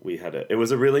 so we had it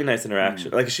was a really nice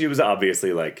interaction. Like she was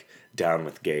obviously like down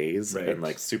with gays Right. and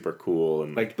like super cool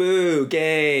and Like, boo,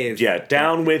 gays. yeah,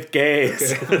 down with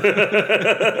gays.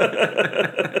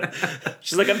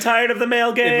 She's like, I'm tired of the male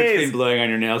In between gays. blowing on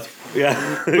your nails.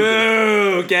 Yeah.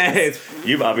 Boo, gays.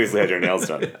 You've obviously had your nails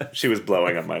done. She was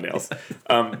blowing up my nails.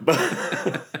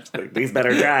 But she's like, these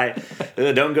better dry.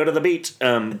 Don't go to the beach.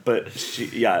 But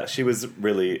she was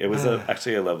really, it was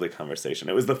actually a lovely conversation.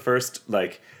 It was the first,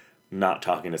 like, not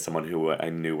talking to someone who I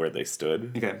knew where they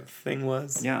stood Okay. thing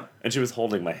was. Yeah. And she was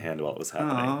holding my hand while it was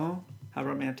happening. Oh, how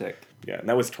romantic. Yeah, and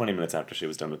that was 20 minutes after she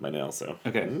was done with my nails, so.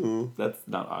 Okay. Ooh. That's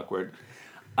not awkward.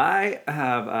 I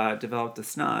have developed a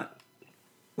snot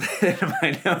in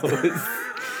my nose.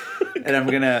 And I'm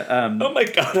going to... Oh my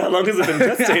god, how long has it been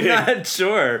gestating? I'm not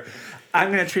sure.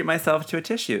 I'm going to treat myself to a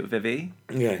tissue, Vivi.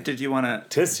 Yeah. Did you want to...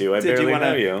 Tissue, I Did you barely want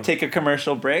know to you. take a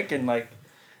commercial break and, like,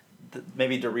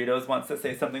 maybe Doritos wants to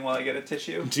say something while I get a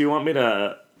tissue? Do you want me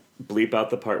to bleep out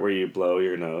the part where you blow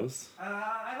your nose?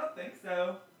 I don't think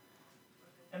so.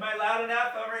 Am I loud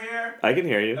enough over here? I can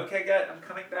hear you. Okay, good. I'm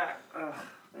coming back. Oh,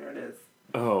 there it is.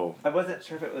 Oh. I wasn't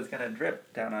sure if it was going to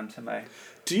drip down onto my...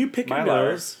 Do you pick your My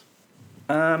nose?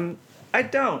 I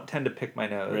don't tend to pick my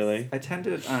nose. Really? I tend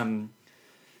to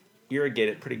irrigate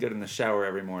it pretty good in the shower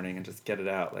every morning and just get it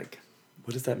out, like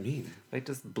What does that mean?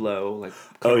 just blow, like.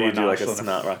 Oh, cover you a do like a nostril and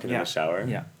snot rocket in Yeah. the shower?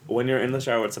 Yeah. When you're in the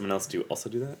shower with someone else, do you also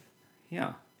do that?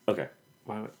 Yeah. Okay.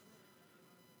 Why would?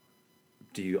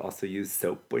 Do you also use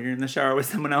soap when you're in the shower with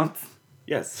someone else?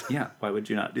 Yes. Yeah. Why would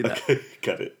you not do that? Okay,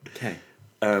 got it. Okay.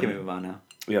 Can we Um, move on now?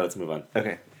 yeah, let's move on.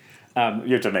 Okay.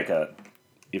 You have to make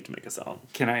a song.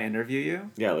 Can I interview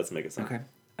you? Yeah, let's make a song. Okay.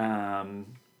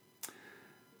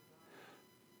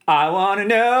 I want to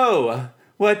know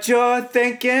what you're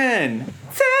thinking.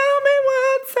 Tell me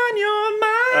what's on your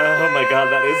mind. Oh my god,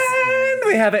 that is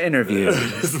We have an interview.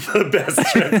 this is the best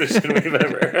transition we've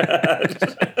ever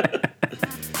had.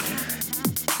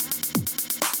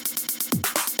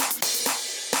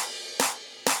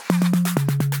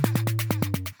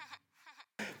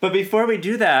 But before we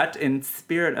do that, in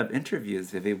spirit of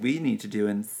interviews, Vivi, we need to do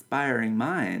Inspiring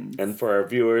Minds. And for our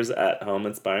viewers at home,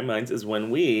 Inspiring Minds is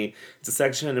it's a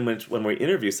section in which when we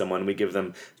interview someone, we give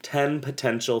them 10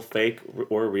 potential fake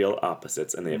or real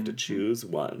opposites, and they have to choose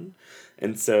one.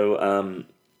 And so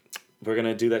we're going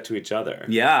to do that to each other.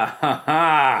 Yeah. Ha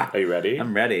ha. Are you ready?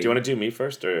 I'm ready. Do you want to do me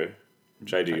first, or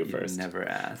should I do you You first? never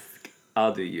ask.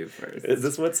 I'll do you first. Is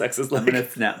this what sex is I'm like? going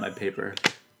to snap my paper.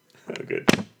 Oh, good.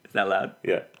 Is that loud?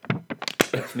 Yeah.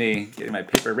 That's me getting my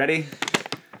paper ready.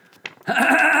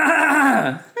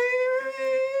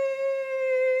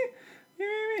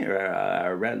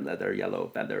 Red leather, yellow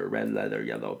feather, red leather,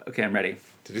 yellow. Okay, I'm ready.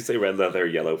 Did you say red leather,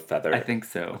 yellow feather? I think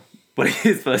so. What are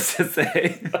you supposed to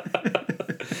say?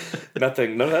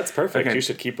 Nothing. No, that's perfect. Okay. You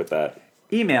should keep with that.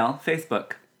 Email,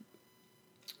 Facebook,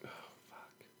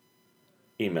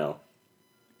 Email.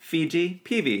 Fiji,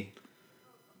 PV.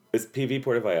 Is PV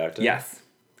Puerto Vallarta? Yes.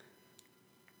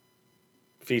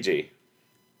 Fiji.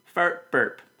 Fart,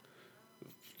 burp.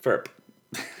 Ferp.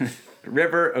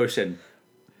 River, ocean.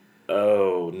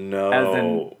 Oh, no. As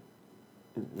in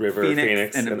River,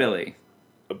 Phoenix, and a Billy.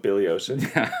 A Billy Ocean?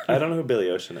 Yeah. I don't know who Billy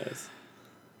Ocean is.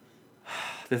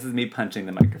 This is me punching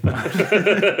the microphone.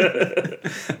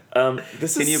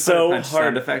 This Can is you put so a punch hard.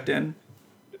 sound effect in?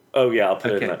 Oh, yeah, I'll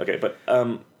put it in Okay. that. Okay, but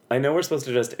I know we're supposed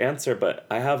to just answer, but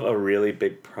I have a really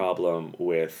big problem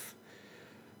with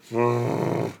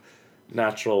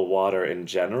natural water in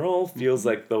general. Feels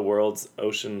like the world's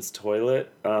ocean's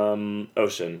toilet.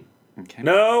 Ocean. Okay.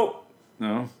 No!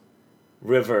 No.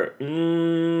 River.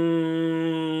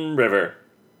 River.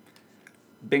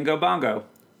 Bingo bongo.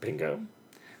 Bingo.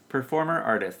 Performer,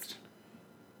 artist.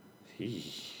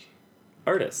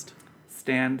 Artist.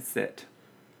 Stand, sit.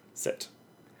 Sit.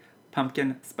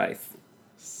 Pumpkin, spice.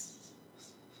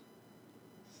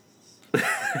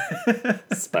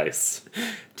 Spice.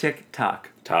 Tick tock.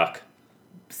 Talk.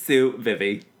 Sue,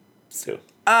 Vivi. Sue.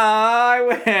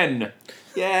 I win!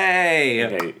 Yay!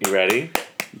 Okay, you ready?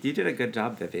 You did a good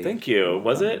job, Vivi. Thank you.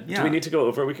 Was it? Yeah. Do we need to go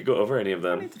over? We could go over any of I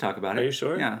them. need to talk about it. Are you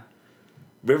sure? Yeah.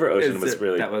 River Ocean Is was it-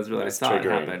 really that was really- I saw it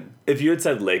happen. If you had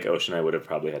said Lake Ocean, I would have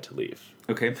probably had to leave.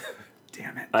 Okay.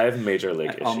 Damn it. I have major lake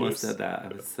I issues. almost said that.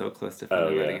 I was so close to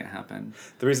finally yeah. letting it happen.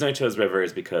 The reason I chose river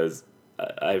is because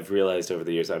I've realized over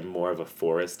the years I'm more of a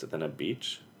forest than a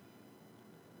beach.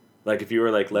 Like if you were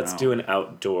like, let's No. do an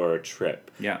outdoor trip.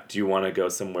 Yeah. Do you want to go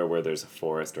somewhere where there's a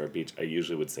forest or a beach? I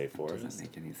usually would say Doesn't forest.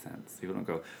 make any sense. People don't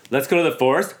go, let's go to the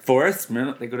forest.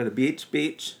 No, they go to the beach.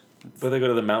 But they go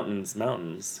to the mountains.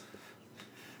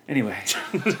 Anyway.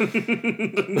 Oh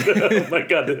my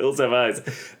god, the hills have eyes.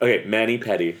 Okay, mani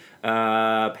pedi.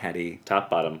 Petty. Top,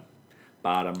 bottom.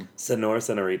 Bottom. Senor,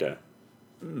 senorita.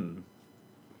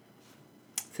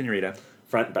 Senorita.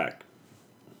 Front, back.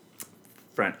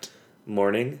 Front.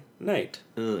 Morning, night.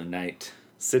 Ugh, night.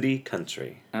 City,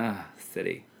 country.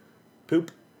 City.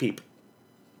 Poop, peep.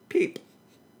 Peep.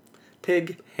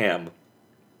 Pig, ham.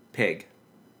 Pig.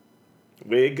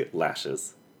 Wig,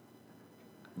 lashes.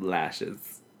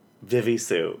 Lashes. Vivi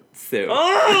Sue. Sue.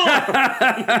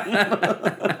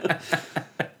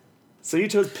 So you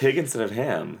chose pig instead of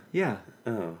ham. Yeah.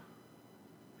 Oh.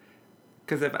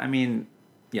 Because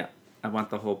I want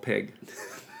the whole pig.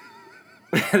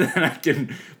 And then I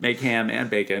can make ham and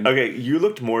bacon. Okay, you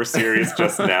looked more serious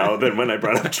just now than when I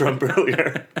brought up Trump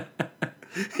earlier.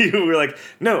 You were like,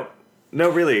 no,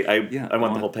 really, I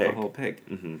want the whole pig. The whole pig.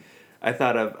 Mm-hmm. I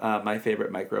thought of my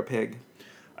favorite micro pig.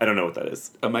 I don't know what that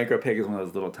is. A micro pig is one of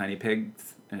those little tiny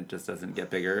pigs, and it just doesn't get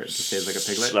bigger. It just stays like a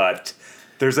piglet. Shut.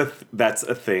 That's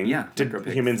a thing? Yeah, Did micro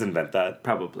pigs. humans invent that?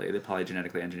 Probably. They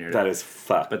polygenetically engineered That it. is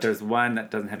fucked. But there's one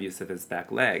that doesn't have use of his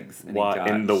back legs. And Why?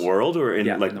 In the world or in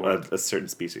Yeah, like in the world. a certain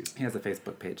species? He has a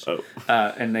Facebook page. Oh.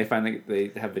 And they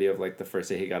have video of like the first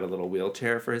day he got a little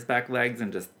wheelchair for his back legs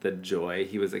and just the joy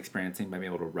he was experiencing by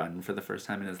being able to run for the first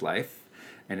time in his life.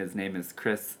 And his name is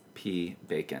Chris P.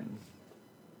 Bacon.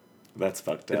 That's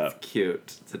fucked It's up.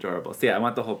 cute. It's adorable. So yeah, I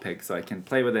want the whole pig so I can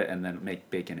play with it and then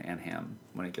make bacon and ham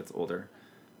when it gets older.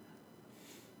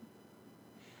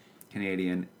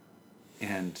 Canadian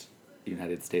and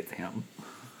United States ham.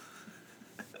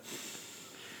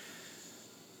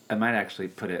 I might actually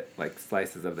put it like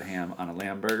slices of the ham on a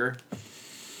lamb burger.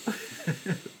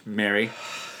 Mary.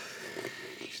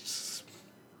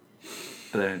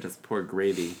 And then I just pour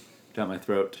gravy down my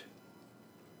throat.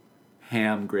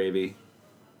 Ham gravy.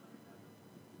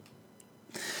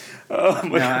 Oh my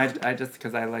No, god. I just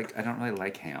because I don't really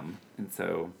like ham, and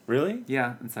so Really?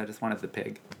 yeah, and so I just wanted the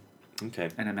pig, Okay.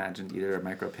 and imagined either a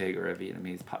micro pig or a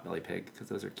Vietnamese potbelly pig because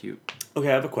those are cute. Okay,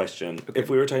 I have a question. Okay. If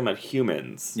we were talking about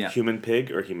humans, Yeah. human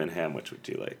pig or human ham, which would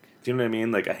you like? Do you know what I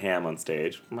mean? Like a ham on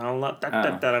stage. What's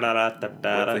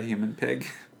a human pig?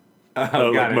 Oh,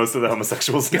 got like it. most of the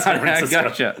homosexuals in Got San it, Francisco.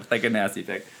 gotcha. Like a nasty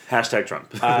pig. Hashtag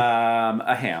Trump.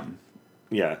 A ham.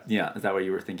 Yeah. Yeah, is that what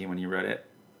you were thinking when you wrote it?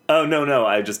 Oh no.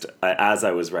 As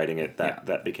I was writing it, Yeah.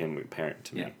 that became apparent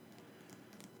to me. Yeah.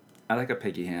 I like a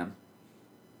piggy ham.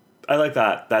 I like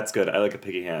that. That's good. I like a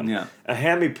piggy ham. Yeah. A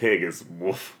hammy pig is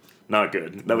woof. Not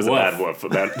good. That was Woof. a bad woof.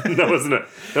 That wasn't a.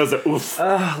 That was a oof.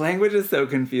 Language is so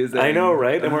confusing. I know,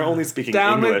 right? And we're only speaking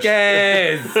Down English. with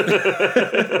gays!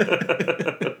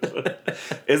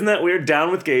 Isn't that weird? Down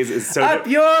with gays is so. Up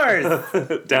yours!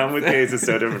 Down with gays is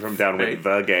so different from down with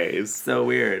the gays. So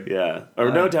weird. Yeah. Or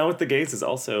no, down with the gays is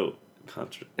also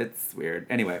It's weird.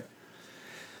 Anyway.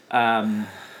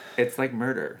 It's like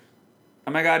murder.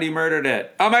 Oh my god, you murdered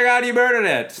it. Oh my god, you murdered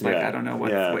it. Like, Yeah. I don't know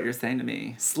what you're saying to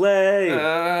me. slay.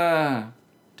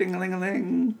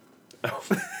 Ding-a-ling-a-ling.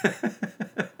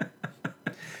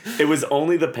 It was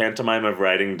only the pantomime of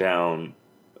riding down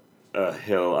a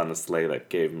hill on a sleigh that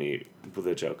gave me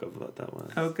the joke of what that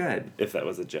was. Oh, good. If that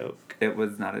was a joke. It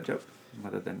was not a joke,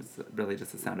 rather than really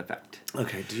just a sound effect.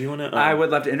 Okay, do you want to... I would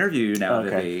love to interview you now, Okay.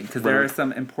 Vivi, because there are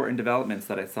some important developments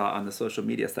that I saw on the social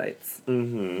media sites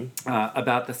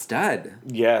about the stud.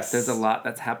 Yes. There's a lot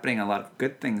that's happening, a lot of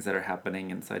good things that are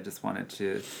happening, and so I just wanted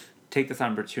to take this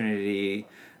opportunity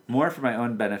more for my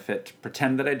own benefit to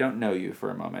pretend that I don't know you for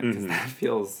a moment, because that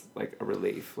feels like a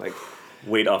relief. Like,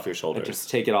 Weight off your shoulders.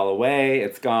 just take it all away,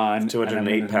 it's gone. 208 and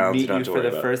I'm gonna pounds, you meet don't you have to for worry the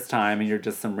about. first time, and you're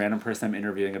just some random person I'm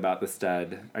interviewing about the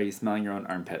stud. Are you smelling your own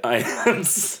armpit? I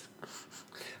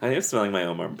am smelling my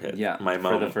own armpit. Yeah, My for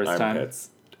mom the first time?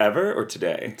 armpits. Ever or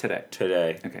today? Today.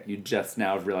 Today. Okay, you just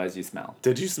now realized you smell.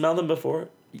 Did you smell them before?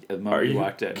 The moment Are you you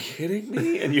walked in. kidding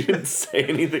me? And you didn't say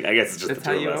anything? I guess it's just That's the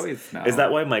two how you of us. always smell. Is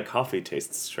that why my coffee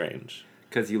tastes strange?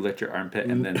 Because you licked your armpit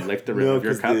and then licked the rim No, of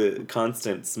your because cup? the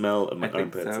constant smell of my I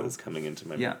think armpits so. is coming into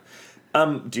my Yeah.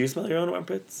 mouth. Do you smell your own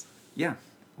armpits? Yeah.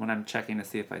 When I'm checking to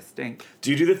see if I stink.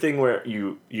 Do you do the thing where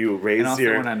you raise And also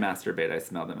your... when I masturbate, I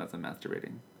smell them as I'm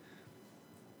masturbating.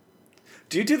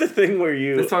 Do you do the thing where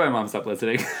you... That's why my mom stopped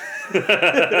listening.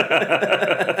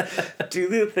 Do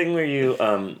the thing where you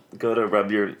go to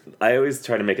rub your... I always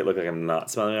try to make it look like I'm not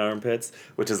smelling my armpits,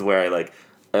 which is where I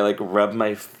rub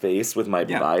my face with my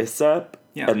Yeah. bicep,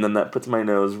 Yeah. and then that puts my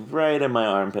nose right in my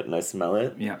armpit and I smell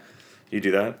it. Yeah. You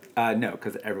do that? No,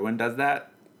 because everyone does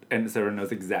that, and so everyone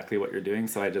knows exactly what you're doing,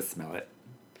 so I just smell it.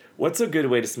 What's a good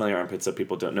way to smell your armpits so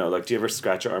people don't know? Like, do you ever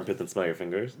scratch your armpit and smell your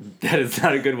fingers? That is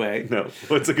not a good way. No.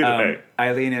 What's a good way?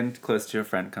 I lean in close to your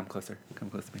friend. Come closer. Come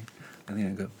close to me. I lean in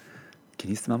and go, can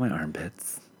you smell my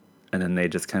armpits? And then they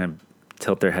just kind of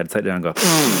tilt their head side down and go,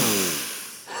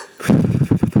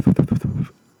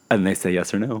 and they say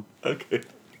yes or no. Okay.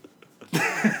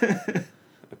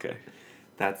 Okay.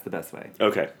 That's the best way.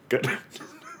 Okay, good.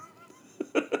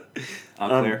 All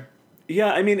clear?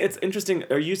 Yeah, I mean, it's interesting.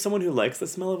 Are you someone who likes the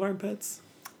smell of armpits?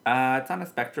 It's on a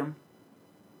spectrum.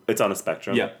 It's on a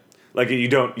spectrum? Yeah. Like, you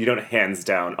don't hands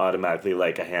down automatically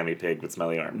like a hammy pig with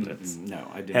smelly armpits.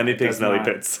 No, I do. Hammy It pig, does smelly not-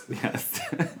 pits. Yes.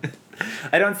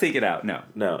 I don't seek it out. No,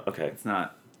 No, okay. it's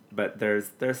not. But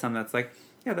there's some that's like,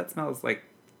 yeah, that smells like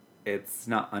it's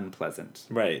not unpleasant.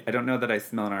 Right. I don't know that I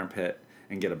smell an armpit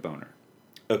and get a boner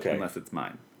Okay. unless it's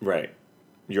mine. Right.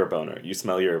 Your boner. You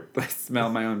smell your... I smell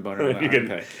my own boner in my you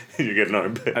armpit. get an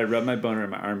armpit. I rub my boner in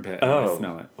my armpit and I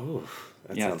smell it. Oh,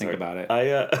 that Yeah, sounds think hard.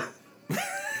 about it.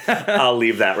 I'll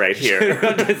leave that right here.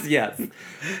 Yes.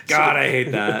 God, I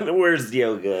hate that. Where's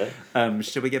yoga?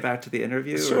 Should we get back to the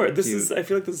interview? Sure. or This do you- is. I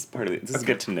feel like this is part of it. This is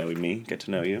get to know me. Get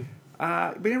to know you. We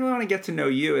didn't really want to get to know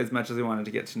you as much as we wanted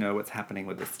to get to know what's happening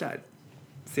with the stud.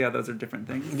 See how those are different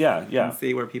things? Yeah. Yeah. And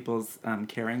see where people's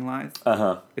caring lies?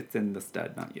 Uh-huh. It's in the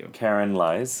stud, not you. Karen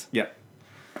lies. Yep.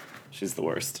 She's the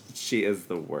worst. She is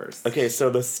the worst. Okay, so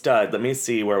the stud. Let me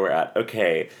see where we're at.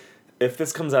 Okay, if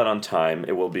this comes out on time,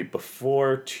 it will be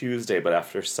before Tuesday, but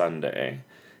after Sunday.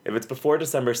 If it's before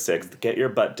December 6th, get your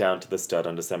butt down to the stud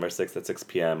on December 6th at 6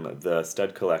 p.m. The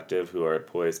Stud Collective, who are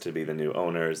poised to be the new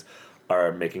owners,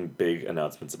 are making big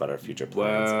announcements about our future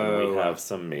plans. And we Whoa. have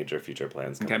some major future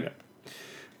plans coming Okay.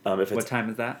 up. If What it's time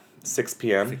is that? 6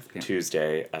 p.m. 6 p.m.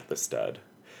 Tuesday at the Stud.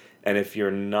 And if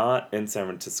you're not in San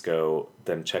Francisco,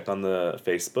 then check on the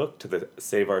Facebook to the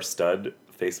Save Our Stud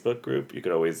Facebook group. You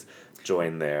could always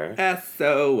join there.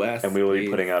 SOS. And we will be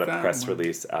putting out a please, press someone.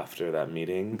 release after that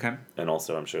meeting. Okay. And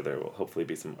also, I'm sure there will hopefully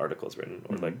be some articles written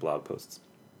or like blog posts.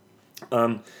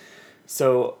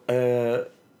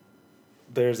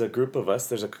 There's a group of us.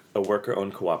 There's a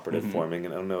worker-owned cooperative forming,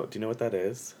 and I don't know. Do you know what that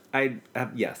is? I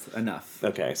have, yes, enough.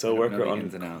 Okay, so I a don't know the worker-owned.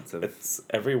 ins and outs of. It's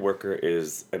every worker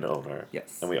is an owner.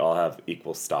 Yes. And we all have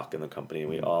equal stock in the company.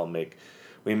 We all make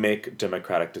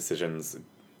democratic decisions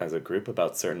as a group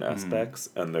about certain aspects,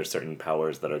 and there's certain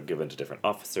powers that are given to different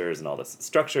officers and all this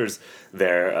structures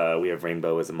there. We have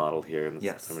Rainbow as a model here in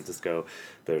Yes. San Francisco.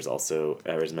 There's also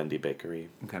Arizmendi Bakery.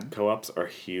 Okay. Co-ops are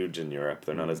huge in Europe.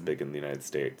 They're not as big in the United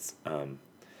States.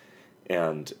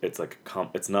 And it's like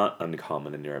it's not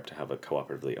uncommon in Europe to have a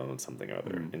cooperatively owned something or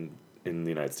other. In the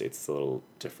United States, it's a little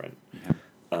different.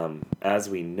 Yeah. As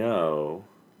we know,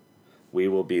 we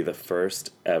will be the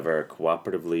first ever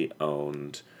cooperatively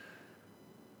owned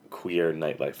queer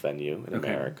nightlife venue in Okay.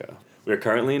 America. We're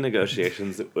currently in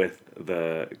negotiations with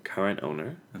the current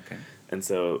owner, Okay. and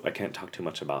so I can't talk too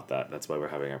much about that. That's why we're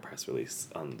having our press release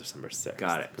on December 6th.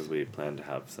 Got it. Because we plan to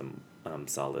have some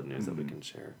solid news that we can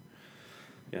share.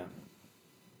 Yeah.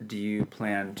 Do you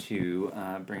plan to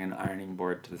bring an ironing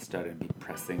board to the stud and be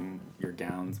pressing your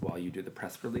gowns while you do the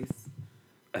press release?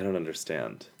 I don't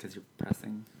understand. Because you're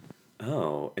pressing.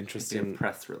 Oh, It'd be interesting. a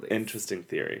press release. Interesting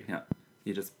theory. Yeah.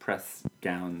 You just press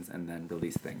gowns and then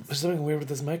release things. There's something weird with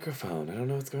this microphone. I don't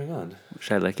know what's going on.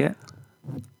 Should I lick it?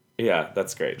 Yeah,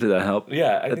 that's great. Did that help?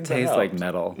 Yeah, I It think that tastes like helped.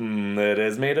 metal. It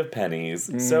is made of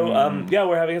pennies. So, yeah,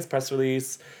 we're having this press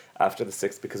release after the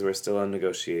 6th because we're still in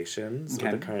negotiations Okay.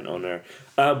 with the current owner.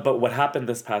 But what happened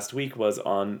this past week was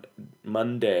on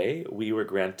Monday, we were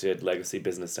granted legacy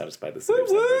business status by the city of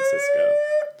San Francisco.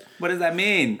 What does that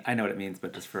mean? I know what it means,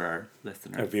 but just for our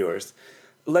listeners. Our viewers.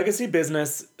 Legacy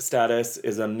business status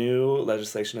is a new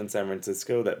legislation in San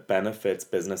Francisco that benefits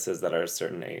businesses that are a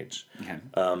certain age. Okay.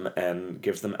 And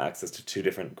gives them access to 2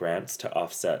 different grants to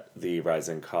offset the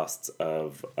rising costs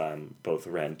of both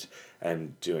rent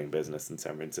and doing business in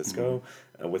San Francisco,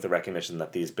 with the recognition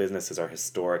that these businesses are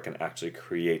historic and actually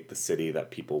create the city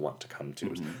that people want to come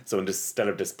to. So instead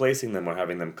of displacing them or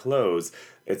having them close,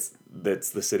 it's the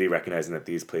city recognizing that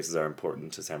these places are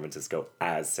important to San Francisco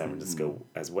as San Francisco,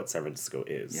 as what San Francisco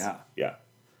is. Yeah. Yeah.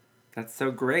 That's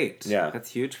so great. Yeah. That's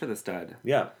huge for the stud.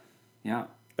 Yeah. Yeah.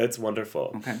 It's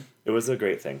wonderful. Okay. It was a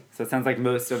great thing. So it sounds like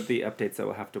most of the updates that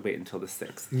will have to wait until the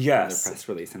 6th. Yes. For the press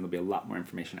release, and there'll be a lot more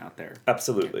information out there.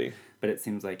 Absolutely. But it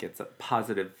seems like it's a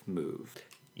positive move.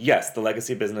 Yes, the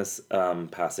legacy business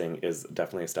passing is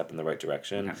definitely a step in the right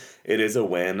direction. Okay. It is a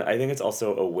win. I think it's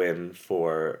also a win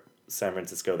for San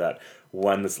Francisco that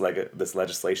one, this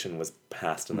legislation was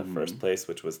passed in the first place,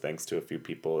 which was thanks to a few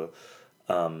people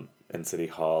and City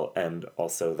Hall, and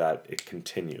also that it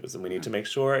continues. And we need to make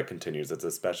sure it continues. It's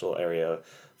a special area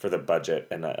for the budget,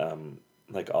 and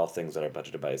like all things that are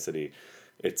budgeted by a city,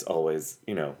 it's always,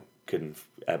 can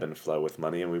ebb and flow with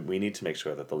money, and we need to make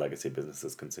sure that the legacy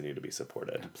businesses continue to be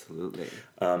supported. Absolutely.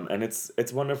 And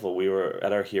it's wonderful. We were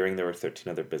at our hearing. There were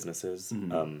 13 other businesses,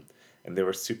 and they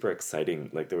were super exciting.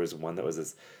 Like there was one that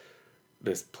was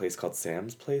this place called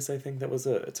Sam's Place. I think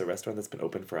it's a restaurant that's been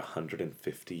open for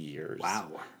 150 years.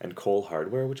 Wow. And Cole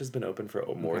Hardware, which has been open for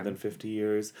more than 50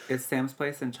 years. Is Sam's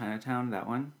Place in Chinatown, that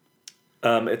one?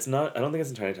 It's not. I don't think it's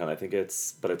in Chinatown. I think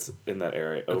it's in that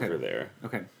area over there.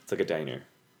 Okay. It's like a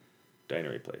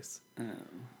dinery place. Oh.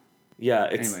 Yeah.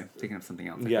 It's Anyway, thinking of something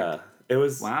else. yeah. It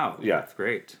was. Wow. Yeah. That's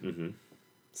great.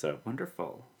 So.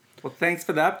 Wonderful. Well, thanks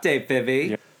for the update, Vivi.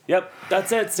 Yeah. Yep.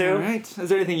 That's it, Sue. All right. Is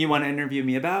there anything you want to interview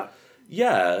me about?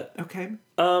 Yeah. Okay.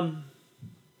 Hold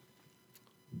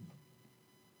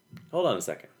on a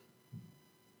second.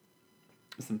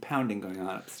 There's some pounding going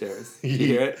on upstairs. Did you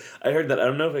hear it? I heard that. I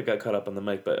don't know if it got caught up on the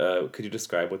mic, but could you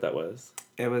describe what that was?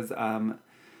 It was,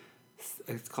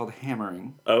 it's called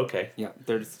hammering. Oh, okay. Yeah,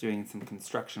 they're just doing some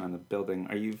construction on the building.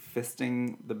 Are you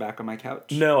fisting the back of my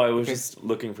couch? No, I was just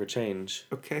looking for change.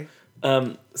 Okay.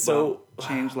 So Well,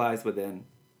 change lies within.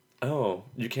 Oh,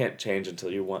 you can't change until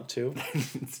you want to.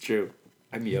 It's true.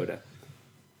 I'm Yoda.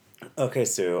 Okay,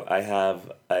 Sue, I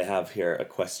have here a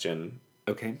question.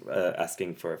 Okay.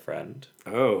 Asking for a friend.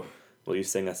 Oh. Will you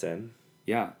sing us in?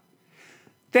 Yeah.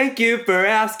 Thank you for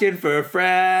asking for a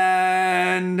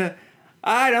friend.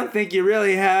 I don't think you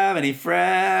really have any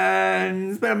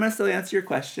friends, but I'm going to still answer your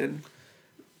question.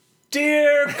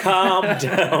 Dear Calm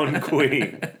Down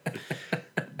Queen.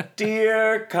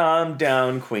 Dear Calm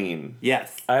Down Queen.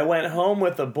 Yes. I went home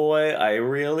with a boy I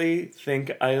really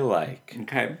think I like.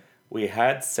 Okay. We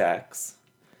had sex.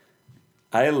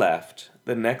 I left.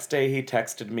 The next day he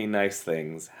texted me nice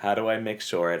things. How do I make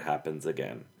sure it happens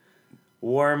again?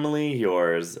 Warmly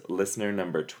yours, listener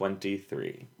number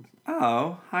 23.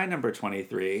 Oh, hi, number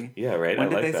 23. Yeah, right? When I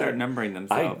did like they that. start numbering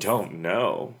themselves? I don't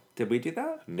know. Did we do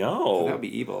that? No. That would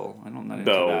be evil. I don't know.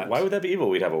 No, that. why would that be evil?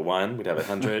 We'd have a 1, we'd have a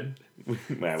 100, we'd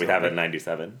have a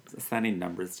 97. Assigning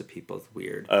numbers to people is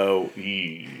weird. Oh,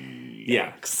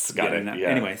 Yeah. Got it. No. Yeah.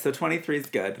 Anyway, so 23 is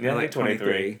good. Yeah, I like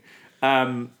 23.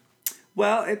 23.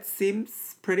 Well, it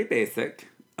seems pretty basic.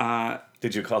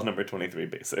 Did you call number 23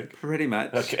 basic? Pretty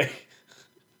much. Okay.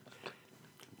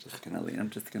 I'm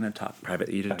just gonna talk private.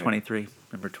 You did 23.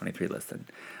 Number 23. Listen,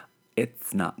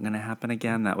 it's not gonna happen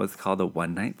again. That was called a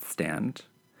one-night stand.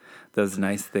 Those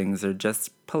nice things are just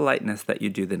politeness that you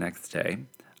do the next day.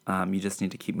 You just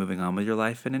need to keep moving on with your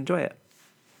life and enjoy it.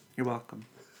 You're welcome.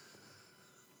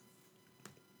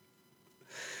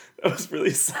 That was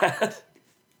really sad.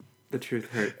 The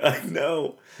truth hurts. I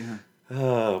know. Yeah.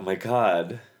 Oh my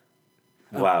God.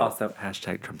 Wow. Also,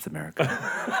 hashtag Trump's America.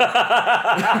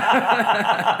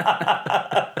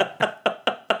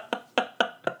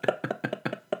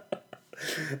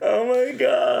 Oh my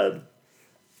God.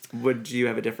 Would you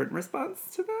have a different response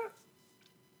to that?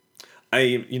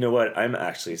 You know what? I'm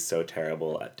actually so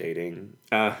terrible at dating.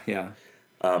 Yeah.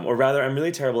 Or rather, I'm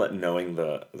really terrible at knowing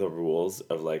the rules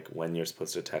of like when you're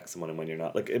supposed to text someone and when you're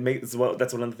not. Like that's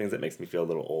one of the things that makes me feel a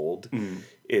little old,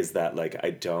 is that like I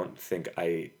don't think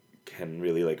I can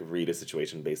really like read a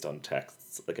situation based on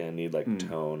texts. Like I need like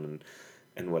tone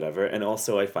and whatever. And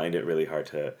also I find it really hard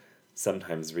to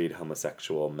sometimes read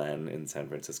homosexual men in San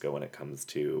Francisco when it comes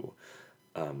to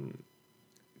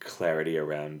clarity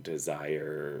around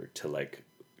desire to like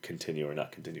continue or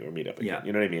not continue or meet up again. Yeah.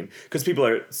 You know what I mean? Because people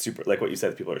are super, like what you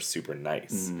said, people are super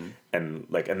nice and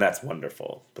that's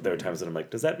wonderful. But there are times that I'm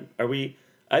like,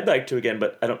 I'd like to again,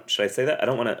 but should I say that? I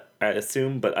don't want to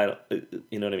assume, but I don't,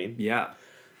 you know what I mean? Yeah.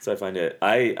 So I find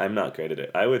I'm not great at it.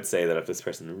 I would say that if this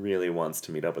person really wants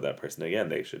to meet up with that person again,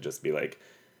 they should just be like,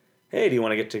 hey, do you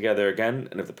want to get together again?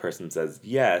 And if the person says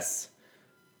yes,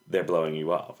 they're blowing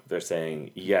you off. If they're saying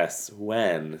yes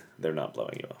when, they're not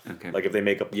blowing you off. Okay. Like if they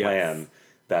make a plan, Yes.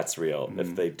 that's real.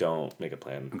 If they don't make a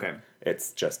plan, Okay.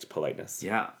 it's just politeness.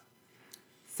 Yeah.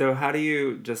 So how do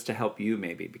you, just to help you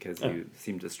maybe, because you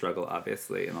seem to struggle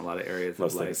obviously in a lot of areas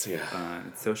Most of life. things, yeah.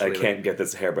 Socially. I can't get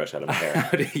this hairbrush out of my hair.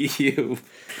 How do you...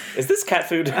 Is this cat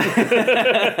food?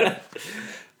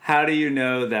 How do you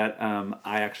know that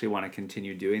I actually want to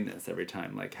continue doing this every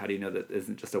time? Like, how do you know that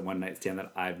isn't just a one-night stand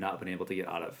that I've not been able to get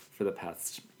out of for the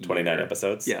past 29 year?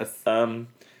 episodes? Yes.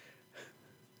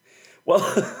 Well,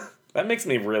 that makes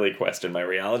me really question my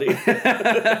reality.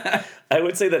 I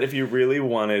would say that if you really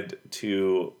wanted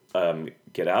to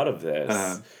get out of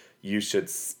this, you should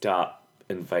stop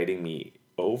inviting me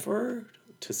over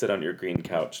to sit on your green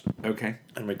couch Okay.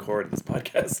 and record this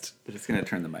podcast. We're just gonna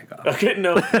turn the mic off. Okay,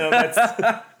 no,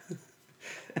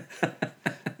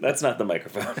 that's not the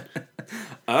microphone.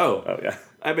 Oh, Yeah.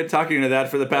 I've been talking to that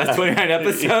for the past 29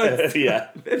 episodes. Yeah.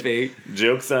 Vivi,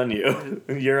 Joke's on you.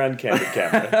 You're on candid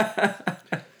camera.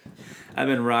 I've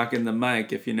been rocking the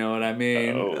mic, if you know what I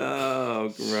mean.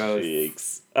 Oh, gross.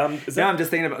 Cheeks. Now I'm just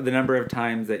thinking about the number of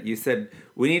times that you said,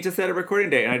 we need to set a recording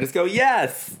date, and I just go,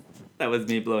 yes! That was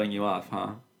me blowing you off,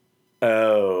 huh?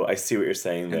 Oh, I see what you're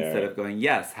saying there. Instead of going,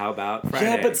 yes, how about Friday?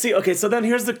 Yeah, but see, okay, so then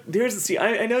here's the see,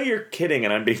 I know you're kidding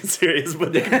and I'm being serious,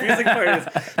 but the confusing part is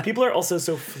people are also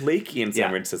so flaky in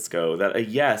San Francisco that a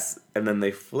yes and then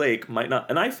they flake might not,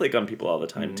 and I flake on people all the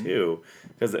time too,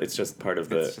 because it's just part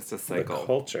of It's just a cycle. the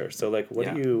culture. So like,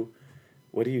 what do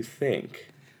you think?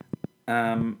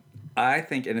 I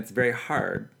think, and it's very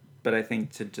hard, but I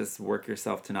think to just work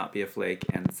yourself to not be a flake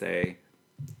and say,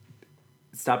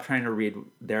 stop trying to read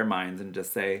their minds and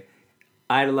just say,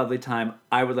 I had a lovely time.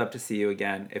 I would love to see you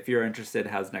again. If you're interested,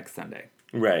 how's next Sunday?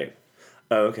 Right.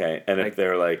 Oh, okay. And if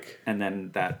they're like... And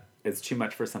then that is too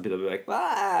much for some people to be like,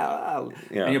 wow.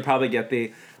 Yeah. And you'll probably get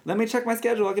the, let me check my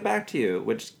schedule, I'll get back to you,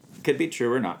 which could be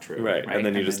true or not true. Right. And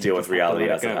then you just deal with reality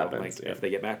as it happens. Like, if they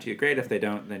get back to you, great. If they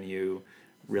don't, then you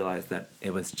realize that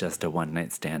it was just a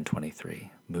one-night stand 23.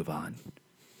 Move on.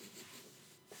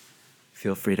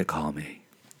 Feel free to call me.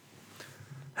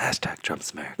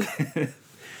 #TrumpSmirk.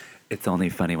 It's only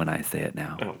funny when I say it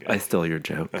now. Okay. I stole your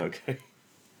joke. Okay.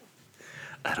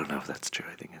 I don't know if that's true.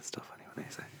 I think it's still funny when I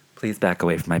say it. Please back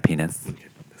away from my penis. Okay.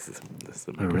 This is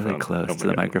the We're really microphone. close Oh to my the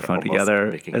God, microphone almost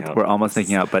together. making out. We're almost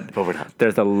making out, but But we're not.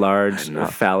 there's a large I'm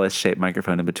not. phallus-shaped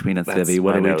microphone in between us, That's Vivi.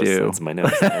 What do my we nose. do? That's my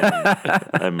nose.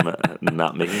 I'm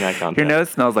not making eye contact. Your nose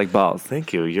smells like balls.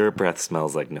 Thank you. Your breath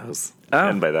smells like nose. Oh.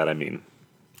 And by that I mean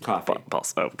Coffee.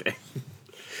 balls. Oh, okay.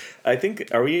 I think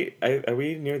are we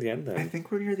near the end then? I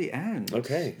think we're near the end.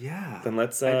 Okay. Yeah. Then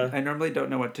let's I normally don't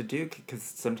know what to do because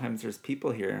sometimes there's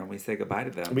people here and we say goodbye to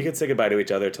them. we could say goodbye to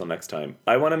each other till next time.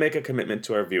 I want to make a commitment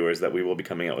to our viewers that we will be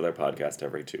coming out with our podcast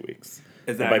every 2 weeks.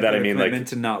 Is that by that I your mean commitment like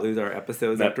to not lose our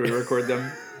episodes That- after we record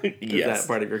them? Is yes, that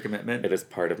part of your commitment? it is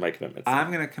part of my commitment. I'm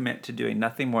going to commit to doing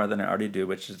nothing more than I already do,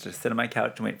 which is just sit on my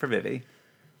couch and wait for Vivi.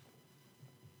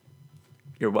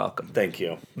 You're welcome. Thank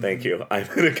you. I'm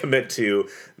going to commit to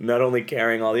not only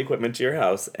carrying all the equipment to your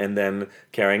house and then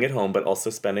carrying it home, but also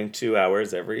spending 2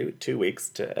 hours every 2 weeks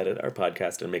to edit our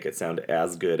podcast and make it sound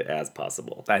as good as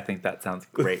possible. I think that sounds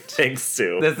great. Thanks,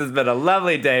 Sue. This has been a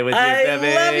lovely day with you, I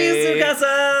Vivi. love you,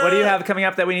 Sukasa! What do you have coming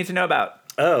up that we need to know about?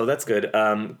 Oh, that's good.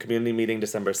 Community meeting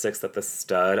December 6th at the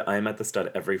Stud. I'm at the Stud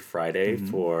every Friday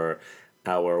for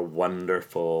our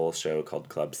wonderful show called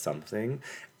Club Something.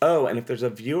 Oh, and if there's a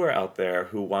viewer out there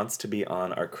who wants to be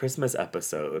on our Christmas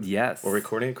episode, Yes. we're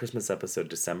recording a Christmas episode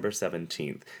December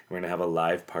 17th. We're going to have a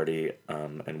live party,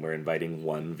 and we're inviting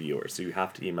one viewer. So you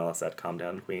have to email us at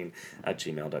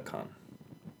calmdownqueen@gmail.com.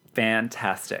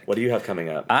 Fantastic. What do you have coming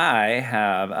up? I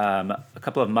have a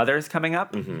couple of mothers coming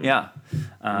up. Yeah.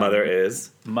 Mother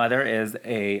is? Mother is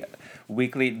a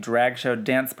weekly drag show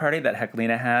dance party that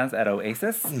Heclina has at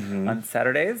Oasis on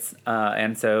Saturdays.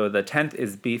 And so the 10th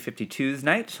is B-52s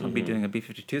night. We'll be doing a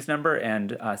B-52s number,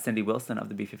 and Cindy Wilson of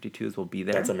the B-52s will be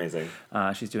there. That's amazing.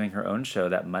 She's doing her own show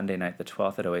that Monday night, the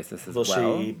 12th at Oasis as Will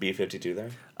well. she be 52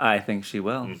 there? I think she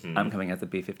will. I'm coming as a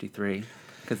B-53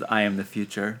 because I am the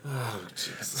future. Oh,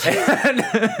 jeez.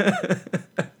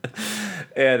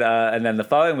 And then the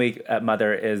following week at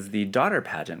Mother is the Daughter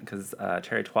pageant because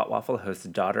Terry Twatwaffle hosts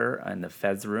Daughter in the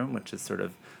Fez Room, which is sort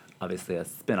of obviously a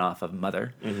spin-off of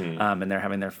Mother. And they're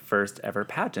having their first ever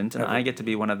pageant, and I get to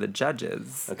be one of the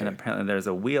judges. Okay. And apparently there's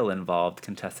a wheel involved.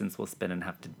 Contestants will spin and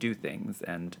have to do things,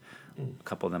 and a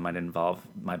couple of them might involve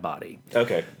my body.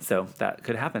 Okay. So that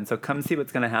could happen. So come see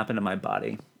what's going to happen to my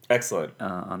body Excellent.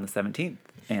 on the 17th.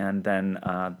 And then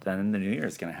the New Year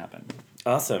is going to happen.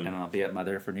 Awesome. And I'll be at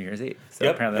Mother for New Year's Eve. So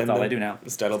apparently that's and all I then do now.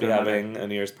 Stud will be Spend Mother. having a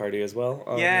New Year's party as well.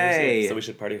 on New Yay! Year's Eve, so we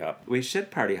should party hop We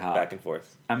should party hop. back and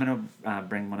forth. I'm going to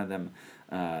bring one of them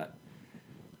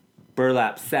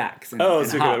burlap sacks. And, Oh, and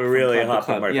so hop you're from really club a to hop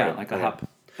club. from Yeah, Marco. like a Okay. hop.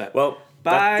 But Well,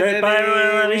 bye, that's Vivi.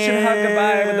 it. We should hug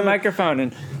goodbye with the microphone.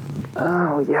 And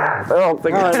Oh, yeah. Oh,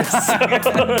 my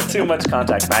God. Too much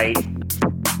contact. Bye.